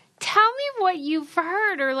 Yeah. Tell me what you've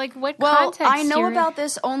heard or like what context. Well, I know about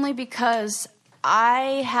this only because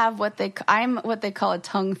I have what they call a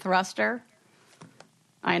tongue thruster.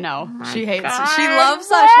 I know. She hates it. She loves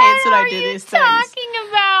hates when I do these things. What are you talking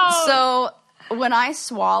about? So when I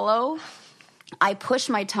swallow, I push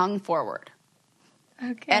my tongue forward.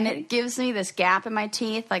 Okay. And it gives me this gap in my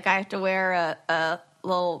teeth. Like I have to wear a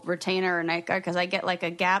little retainer or night guard because I get like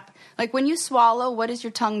a gap. Like when you swallow, what does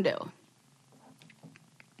your tongue do?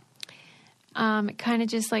 It kind of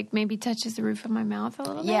just like maybe touches the roof of my mouth a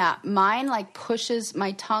little bit. Yeah, mine like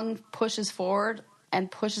my tongue pushes forward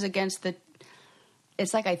and pushes against the...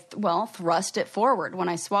 It's like thrust it forward when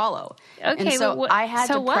I swallow. Okay, and so I had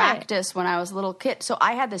to practice when I was a little kid. So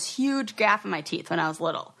I had this huge gap in my teeth when I was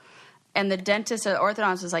little. And the dentist or the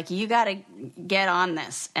orthodontist was like, you got to get on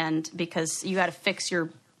this. And because you got to fix your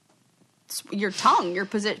tongue, your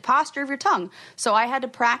posture of your tongue. So I had to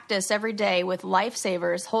practice every day with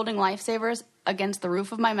lifesavers, holding lifesavers against the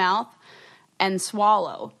roof of my mouth and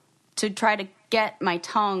swallow to try to get my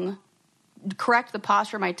tongue, correct the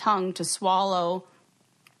posture of my tongue to swallow.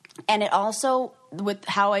 And it also, with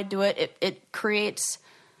how I do it, it creates,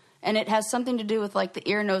 and it has something to do with like the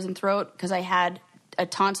ear, nose, and throat because I had a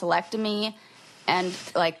tonsillectomy and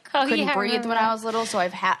like couldn't breathe when I was little. So I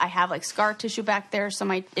have like scar tissue back there.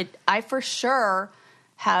 So I for sure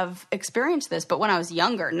have experienced this, but when I was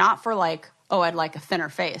younger, not for like, oh, I'd like a thinner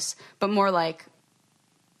face, but more like,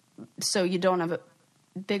 so you don't have a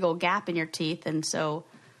big old gap in your teeth and so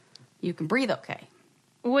you can breathe okay.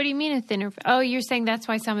 What do you mean a thinner? Oh, you're saying that's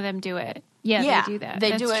why some of them do it. Yeah, they do that.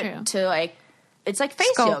 They that's do it true. to like, it's like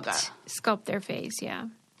face yoga. Sculpt their face, yeah.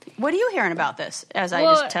 What are you hearing about this as I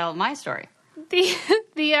just tell my story?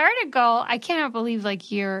 the article, I cannot believe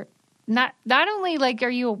like you're not only like are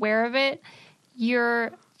you aware of it,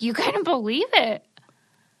 you kind of believe it.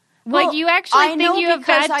 Well, like you actually I think you have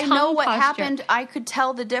bad because I know tongue what posture. happened. I could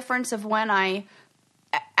tell the difference of when I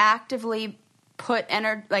actively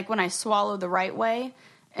like when I swallow the right way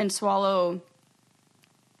and swallow.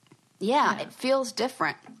 Yeah, it feels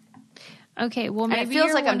different. Okay, well maybe and it feels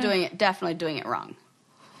you're like I'm definitely doing it wrong.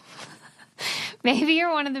 Maybe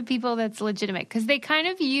you're one of the people that's legitimate because they kind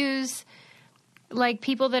of use like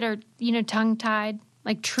people that are, tongue-tied,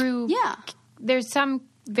 like true. Yeah. There's some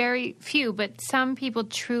very few, but some people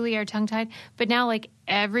truly are tongue-tied. But now like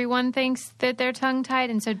everyone thinks that they're tongue-tied.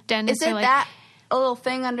 And so dentists Is it are like. that a little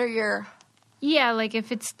thing under your. Yeah, like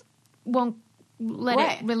if it's won't let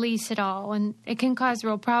it release at all. And it can cause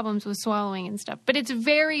real problems with swallowing and stuff. But it's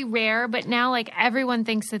very rare. But now like everyone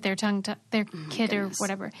thinks that they're their kid or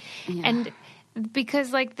whatever. Yeah. And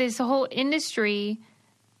because like this whole industry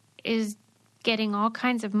is getting all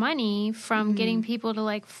kinds of money from getting people to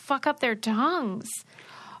like fuck up their tongues.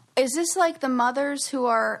 Is this like the mothers who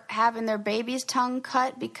are having their baby's tongue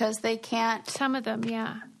cut because they can't? Some of them,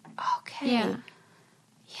 yeah. Okay. Yeah.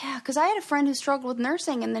 Yeah, because I had a friend who struggled with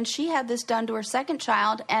nursing, and then she had this done to her second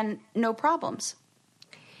child, and no problems.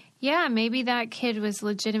 Yeah, maybe that kid was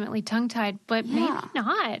legitimately tongue-tied, but maybe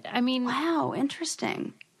not. I mean... Wow,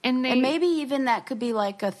 interesting. And maybe even that could be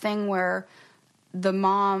like a thing where the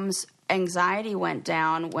mom's anxiety went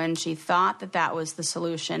down when she thought that was the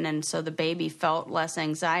solution, and so the baby felt less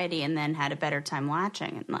anxiety and then had a better time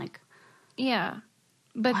latching. And like... Yeah.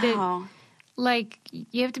 But wow.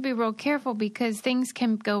 You have to be real careful because things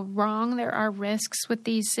can go wrong. There are risks with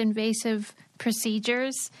these invasive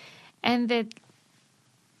procedures, and that,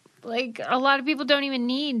 like, a lot of people don't even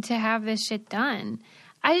need to have this shit done.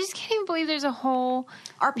 I just can't even believe there's a whole.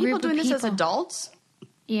 Are people group doing of this as people. adults?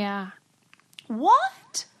 Yeah.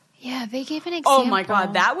 What? Yeah, they gave an example. Oh my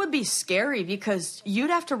God, that would be scary because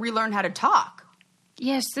you'd have to relearn how to talk.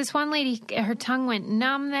 Yes, this one lady, her tongue went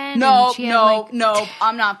numb then. No, and she had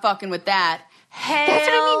I'm not fucking with that. Hell, that's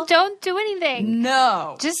what I mean. Don't do anything.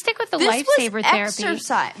 No. Just stick with the This lifesaver was therapy.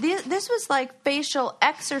 Exercise. This was like facial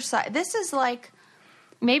exercise. This is like...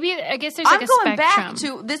 Maybe, I guess there's like I'm a going spectrum. back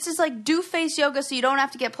to... This is like do face yoga so you don't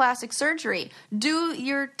have to get plastic surgery. Do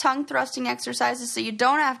your tongue thrusting exercises so you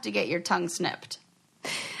don't have to get your tongue snipped.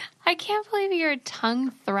 I can't believe you're a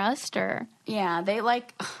tongue thruster. Yeah, they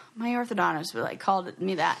like... My orthodontist would like called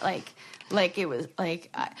me that. Like it was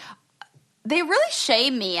like... they really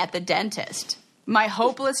shame me at the dentist. My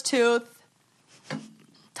hopeless tooth,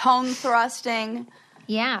 tongue thrusting.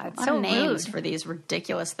 Yeah, it's A lot so of names rude. for these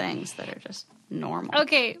ridiculous things that are just normal.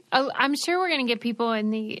 Okay, I'm sure we're going to get people in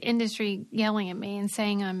the industry yelling at me and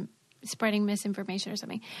saying I'm spreading misinformation or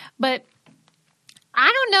something. But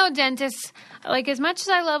I don't know, dentists. Like, as much as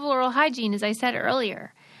I love oral hygiene, as I said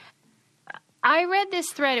earlier, I read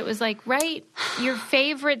this thread. It was like, write your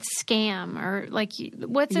favorite scam or like,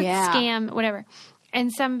 what's a scam, whatever.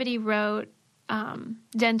 And somebody wrote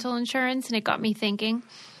dental insurance, and it got me thinking.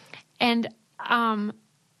 And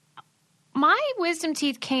my wisdom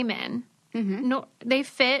teeth came in. Mm-hmm. No, they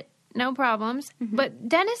fit, no problems. Mm-hmm. But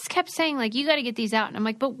dentists kept saying, like, you got to get these out. And I'm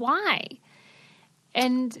like, but why?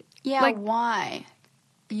 And why?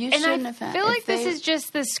 You shouldn't have. I feel like this is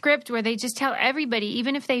just the script where they just tell everybody,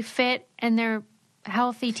 even if they fit and they're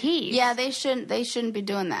healthy teeth. Yeah, they shouldn't be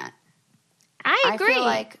doing that. I agree. I feel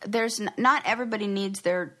like there's not everybody needs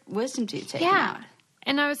their wisdom teeth taken out.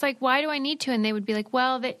 And I was like, why do I need to? And they would be like,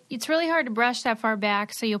 well, it's really hard to brush that far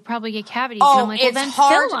back, so you'll probably get cavities. Oh, and I'm like, well, it's then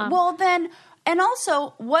hard. fill them. Well, then, and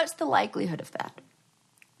also, what's the likelihood of that?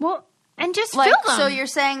 Well, and just like, fill them. So you're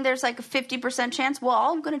saying there's like a 50% chance? Well,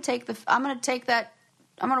 I'm going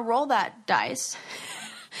to roll that dice.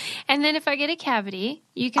 And then if I get a cavity,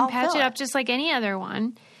 you can patch it up just like any other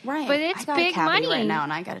one. Right. But it's I got big a cavity money right now,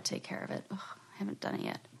 and I got to take care of it. Ugh, I haven't done it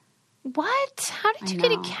yet. What? How did you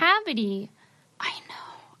get a cavity? I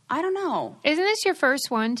know. I don't know. Isn't this your first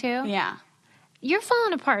one, too? Yeah. You're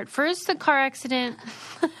falling apart. First the car accident,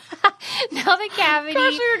 now the cavity.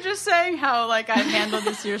 Gosh, you were just saying how, like, I've handled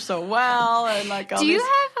this year so well, and, like, all Do you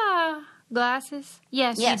have glasses?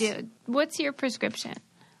 Yes, Yes, you do. What's your prescription?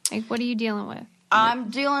 Like, what are you dealing with? I'm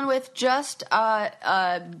dealing with just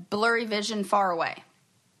blurry vision far away.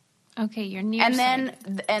 Okay, you're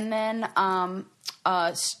nearsighted. And then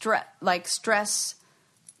stress,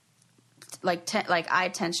 like eye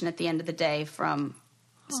tension at the end of the day from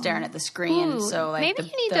staring at the screen. Ooh, So like maybe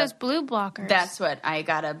you need those blue blockers. That's what I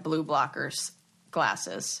got, a blue blockers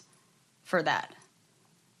glasses for that.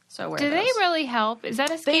 So I wear do those. they really help? Is that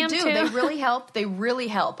a scam They do. too? They really help. They really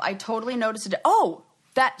help. I totally noticed it. Oh,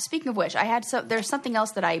 Speaking of which, there's something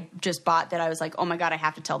else that I just bought that I was like, oh my God, I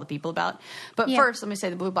have to tell the people about. But first, let me say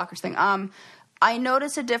the blue blockers thing. I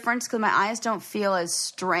notice a difference because my eyes don't feel as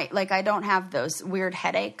straight. Like I don't have those weird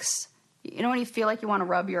headaches. You know when you feel like you want to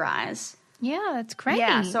rub your eyes? Yeah, that's great.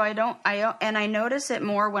 Yeah, so and I notice it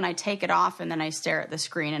more when I take it off and then I stare at the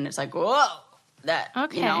screen and it's like, whoa,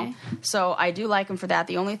 Okay. So I do like them for that.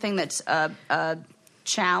 The only thing that's a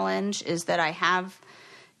challenge is that I have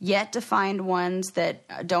yet to find ones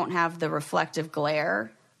that don't have the reflective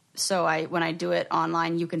glare. So when I do it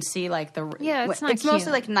online, you can see like it's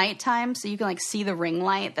mostly like nighttime, so you can like see the ring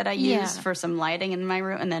light that I use for some lighting in my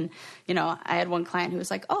room. And then, I had one client who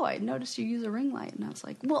was like, "Oh, I noticed you use a ring light," and I was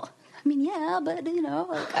like, "Well, I mean, yeah, but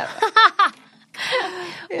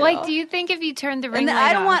like, do you think if you turned the ring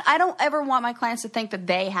light off? I don't ever want my clients to think that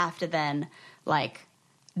they have to then like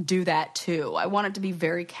do that too. I want it to be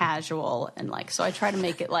very casual and like, so I try to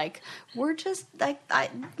make it like we're just like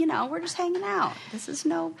we're just hanging out. This is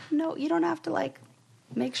no, you don't have to like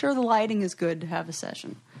make sure the lighting is good to have a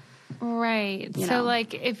session. Right. So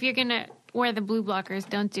like if you're gonna wear the blue blockers,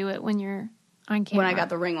 don't do it when you're on camera. When I got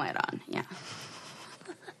the ring light on, yeah.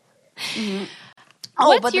 Mm-hmm.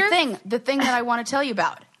 Oh, but the thing that I want to tell you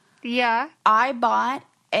about. Yeah. I bought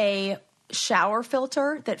a shower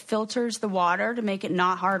filter that filters the water to make it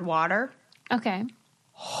not hard water. Okay.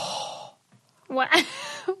 What?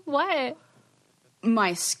 What?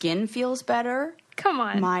 My skin feels better. Come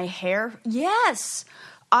on. My hair. Yes.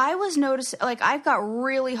 I was noticing, like, I've got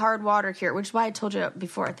really hard water here, which is why I told you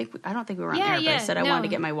before. I don't think we were on there, but I said I wanted to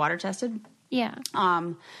get my water tested. Yeah.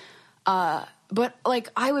 But like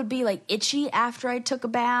I would be like itchy after I took a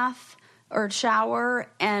bath or shower,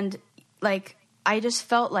 and like I just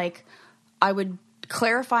felt like I would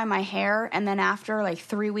clarify my hair, and then after like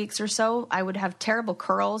 3 weeks or so, I would have terrible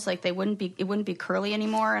curls. Like it wouldn't be curly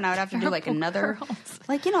anymore, and I would have to do like another curls.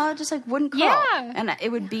 Like just like wouldn't curl. Yeah. And it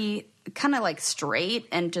would be kind of like straight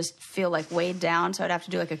and just feel like weighed down. So I'd have to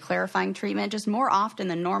do like a clarifying treatment just more often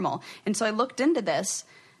than normal. And so I looked into this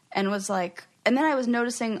and was like, and then I was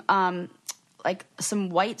noticing like some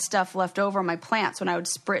white stuff left over on my plants when I would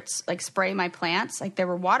spray my plants. Like there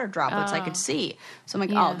were water droplets I could see. So I'm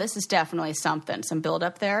like, oh, this is definitely some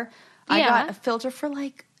buildup there. I got a filter for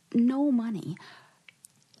like no money.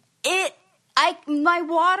 My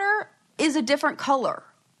water is a different color.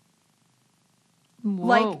 Whoa.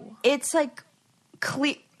 Like it's like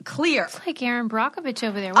clear. It's like Aaron Brockovich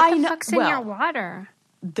over there. What the fuck's in your water?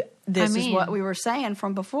 This is what we were saying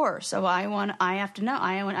from before. So I have to know.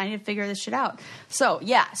 I need to figure this shit out. So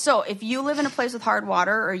yeah. So if you live in a place with hard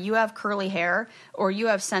water, or you have curly hair, or you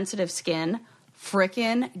have sensitive skin,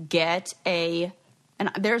 frickin' get and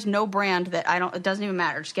there's no brand that it doesn't even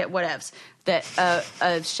matter. Just get whatevs. That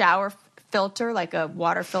a shower filter, like a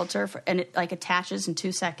water filter, and it like attaches in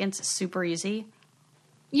 2 seconds. It's super easy.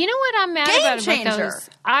 You know what I'm mad Game about changer. those?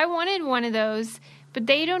 I wanted one of those, but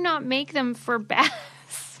they do not make them for baths.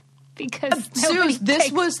 Because Suze,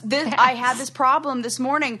 I had this problem this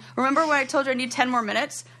morning. Remember when I told you I need 10 more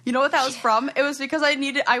minutes? You know what that was from? It was because I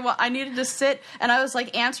needed to sit, and I was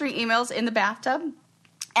like answering emails in the bathtub,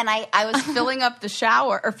 and I was filling up the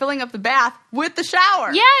shower or filling up the bath with the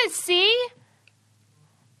shower. Yes, see?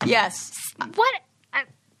 Yes. What?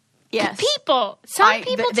 Yes. People. Some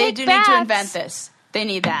people they take do baths. need to invent this. They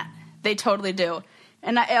need that. They totally do.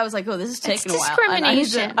 And I was like, oh, this is taking a while.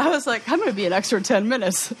 Discrimination. I was like, I'm going to be an extra 10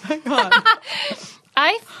 minutes. Hang on.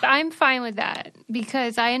 I'm fine with that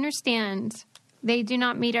because I understand they do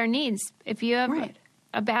not meet our needs. If you have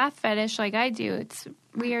a bath fetish like I do,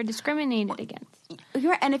 we are discriminated against.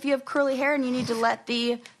 You're, and if you have curly hair and you need to let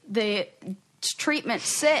the treatment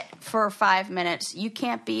sit for 5 minutes, you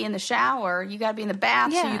can't be in the shower. You got to be in the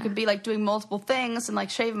bath, so you could be like doing multiple things and like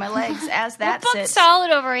shaving my legs as that We're booked solid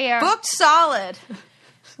over here. Booked solid.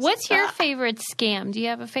 What's your favorite scam? Do you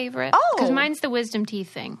have a favorite? Oh, because mine's the wisdom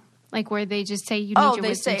teeth thing, like where they just say you need your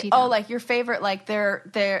wisdom teeth. Oh, like your favorite, like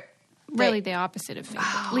they're really the opposite of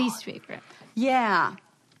favorite, least favorite. Yeah,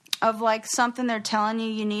 of like something they're telling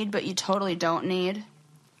you need, but you totally don't need.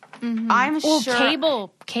 Mm-hmm. I'm sure.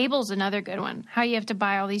 Cable's another good one. How you have to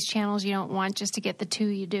buy all these channels you don't want just to get the 2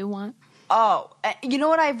 you do want. Oh, you know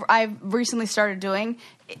what I've recently started doing?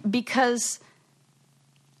 Because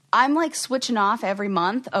I'm like switching off every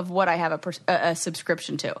month of what I have a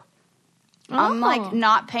subscription to. I'm like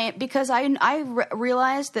not paying because I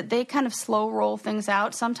realized that they kind of slow roll things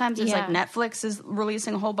out. Sometimes it's like Netflix is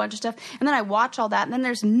releasing a whole bunch of stuff, and then I watch all that, and then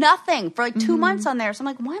there's nothing for like 2 months on there. So I'm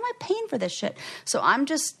like, why am I paying for this shit? So I'm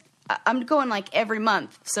going like every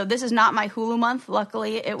month. So this is not my Hulu month.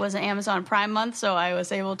 Luckily, it was an Amazon Prime month, so I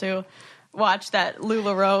was able to watch that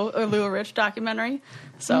LulaRich documentary.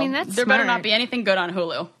 So I mean, that's there better smart. not be anything good on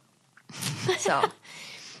Hulu. So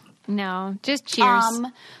No, just cheers.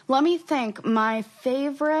 let me think. My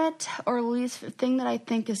favorite or least thing that I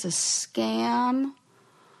think is a scam.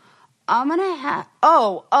 I'm gonna have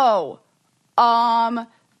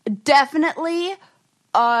definitely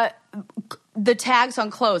the tags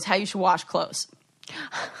on clothes. How you should wash clothes.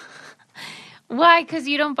 Why? Because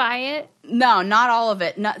you don't buy it? No, not all of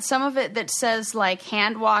it. Not some of it that says like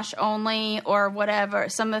hand wash only or whatever.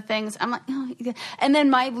 Some of the things I'm like, oh. And then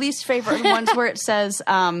my least favorite ones where it says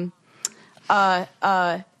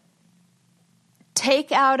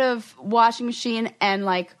take out of washing machine and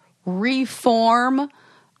like reform.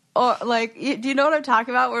 Or like, do you know what I'm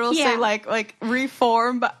talking about? Where it'll say like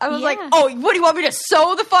reform, but I was like, oh, what do you want me to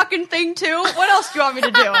sew the fucking thing too? What else do you want me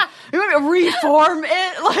to do? You want me to reform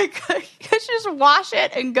it? Like, just wash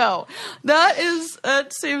it and go. That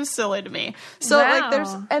seems silly to me. So like,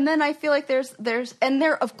 and then I feel like and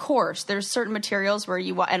there of course there's certain materials where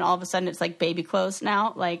and all of a sudden it's like baby clothes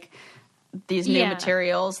now, like these new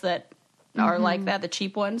materials that are like that, the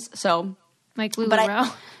cheap ones. So like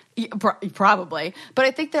LulaRich. Probably. But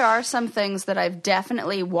I think there are some things that I've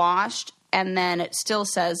definitely washed and then it still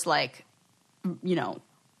says like, you know,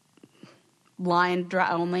 line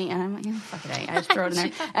dry only. And I'm like, fuck it, I just throw it in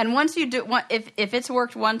there. And once you do, if it's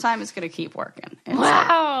worked one time, it's going to keep working.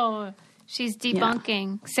 Wow. She's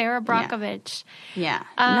debunking. Sarah Brockovich. Yeah.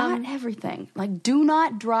 Not everything. Like, do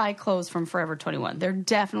not dry clothes from Forever 21. They're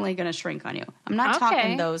definitely going to shrink on you. I'm not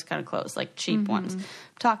talking those kind of clothes, like cheap ones. I'm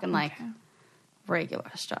talking like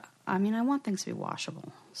regular stuff. I mean, I want things to be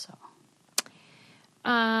washable, so.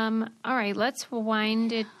 All right, let's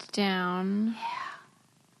wind it down.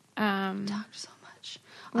 Yeah. Talked so much.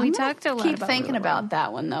 We talked a lot keep about thinking LulaRich. about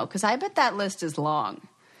that one, though, because I bet that list is long.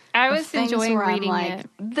 I was enjoying reading like, it.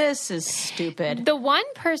 This is stupid. The one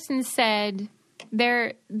person said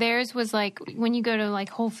theirs was like when you go to like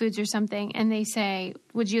Whole Foods or something and they say,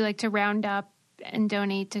 would you like to round up and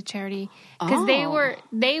donate to charity? Because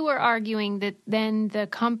they were arguing that then the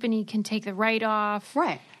company can take the write-off.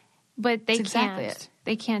 Right. But they That's can't. exactly it.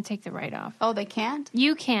 They can't take the write-off. Oh, they can't?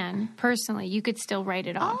 You can, personally. You could still write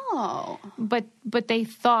it off. Oh. But they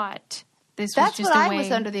thought this That's was just what a I way. was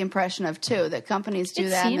under the impression of, too, that companies do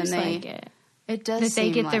that and then they... Like it. It does that seem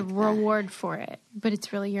they get like the that. reward for it, but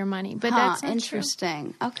it's really your money. But that's not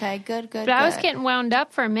interesting. True. Okay, good. But I was getting wound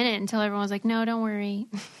up for a minute until everyone was like, no, don't worry.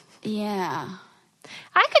 Yeah.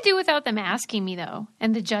 I could do without them asking me, though,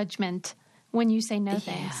 and the judgment. When you say no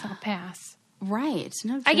thanks, I'll pass. Right. It's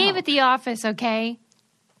no joke. I gave it the office, okay?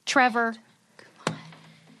 Trevor. Come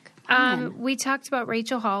on. We talked about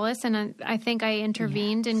Rachel Hollis, and I think I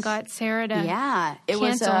intervened and got Sarah to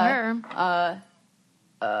cancel her.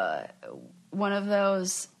 One of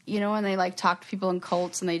those, you know, when they like talk to people in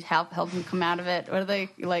cults and they'd help them come out of it. What are they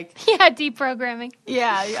like? Yeah, deprogramming.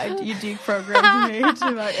 Yeah, you deprogrammed me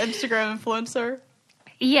to my Instagram influencer.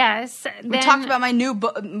 Yes. We talked about my new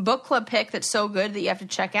book club pick that's so good that you have to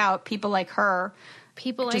check out. People like her.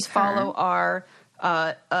 People like just her. follow our,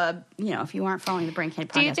 you know, if you aren't following the Brain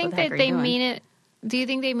Candy podcast, do you think that they mean it? Do you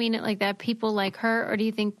think they mean it like that? People like her, or do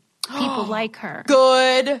you think people like her?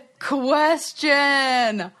 Good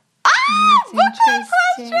question. What kind of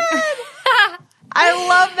question? I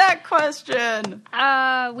love that question.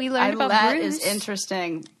 We learned about that Bruce. Is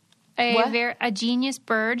interesting. A genius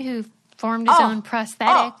bird who formed his own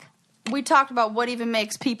prosthetic. We talked about what even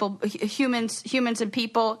makes people humans and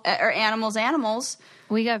people or animals.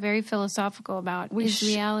 We got very philosophical about is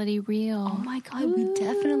reality real? Oh my god, we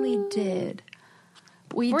definitely did.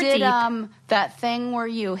 We're deep. That thing where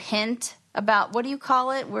you hint about, what do you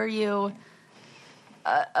call it? Where you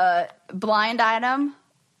blind item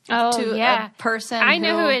to a person. I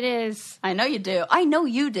know who it is. I know you do. I know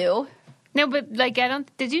you do. No, but like I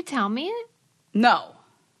don't. Did you tell me it? No.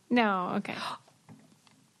 No. Okay.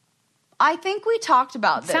 I think we talked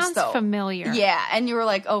about this. Sounds though. familiar. Yeah, and you were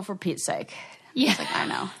like, "Oh, for Pete's sake." Yeah. I was like, I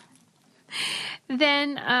know.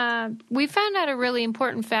 Then we found out a really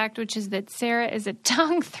important fact, which is that Sarah is a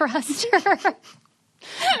tongue thruster.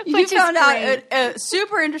 You found out a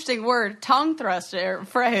super interesting word, tongue thruster,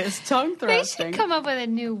 phrase, tongue thrusting. They should come up with a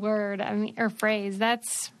new word, or phrase.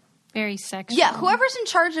 That's very sexual. Yeah, whoever's in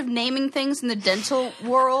charge of naming things in the dental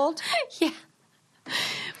world. Yeah.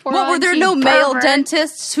 Were there no male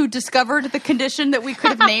dentists who discovered the condition that we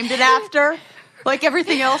could have named it after? Like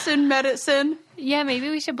everything else in medicine? Yeah, maybe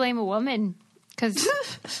we should blame a woman. Because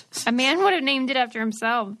a man would have named it after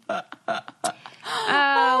himself.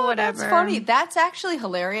 Whatever. That's funny. That's actually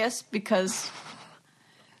hilarious because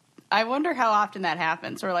I wonder how often that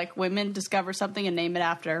happens. Or like women discover something and name it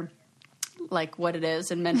after like what it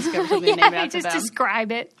is, and men discover something named after just them.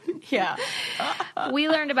 describe it. Yeah. We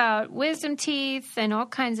learned about wisdom teeth and all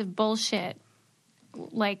kinds of bullshit,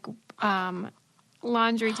 like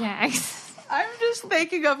laundry tags. I'm just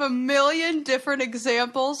thinking of a million different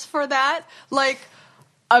examples for that. Like,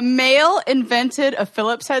 a male invented a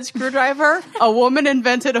Phillips head screwdriver. A woman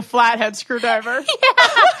invented a flathead screwdriver. Yeah,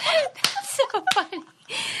 that's so funny.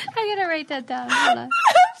 I gotta write that down. Hold on.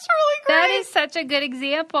 That's really great. That is such a good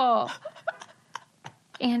example.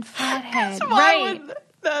 And flathead, That's why right?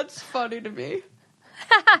 That's funny to me.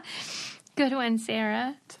 Good one,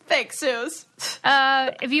 Sarah. Thanks, Suze.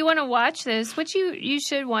 If you want to watch this, which you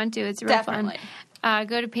should want to, it's real Definitely. fun.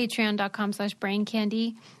 Go to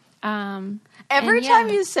patreon.com/braincandy. Every time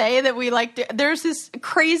you say that we like, there's this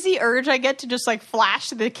crazy urge I get to just like flash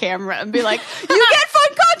to the camera and be like, "You get fun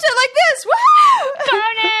content like this, woo!"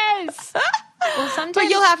 Bonus. Well, sometimes But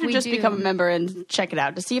you'll have to we just do. become a member and check it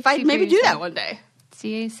out to see if I See for maybe do yourself. that one day.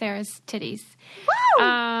 See Sarah's titties.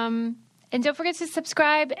 Woo! And don't forget to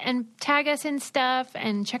subscribe and tag us in stuff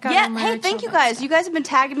and check out Yeah, our merch. hey, thank all you that guys. stuff. You guys have been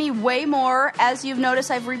tagging me way more. As you've noticed,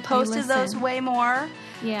 I've reposted those listen. way more.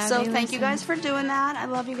 Yeah, So they thank you listen. guys for doing that. I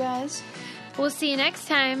love you guys. We'll see you next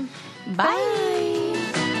time. Bye.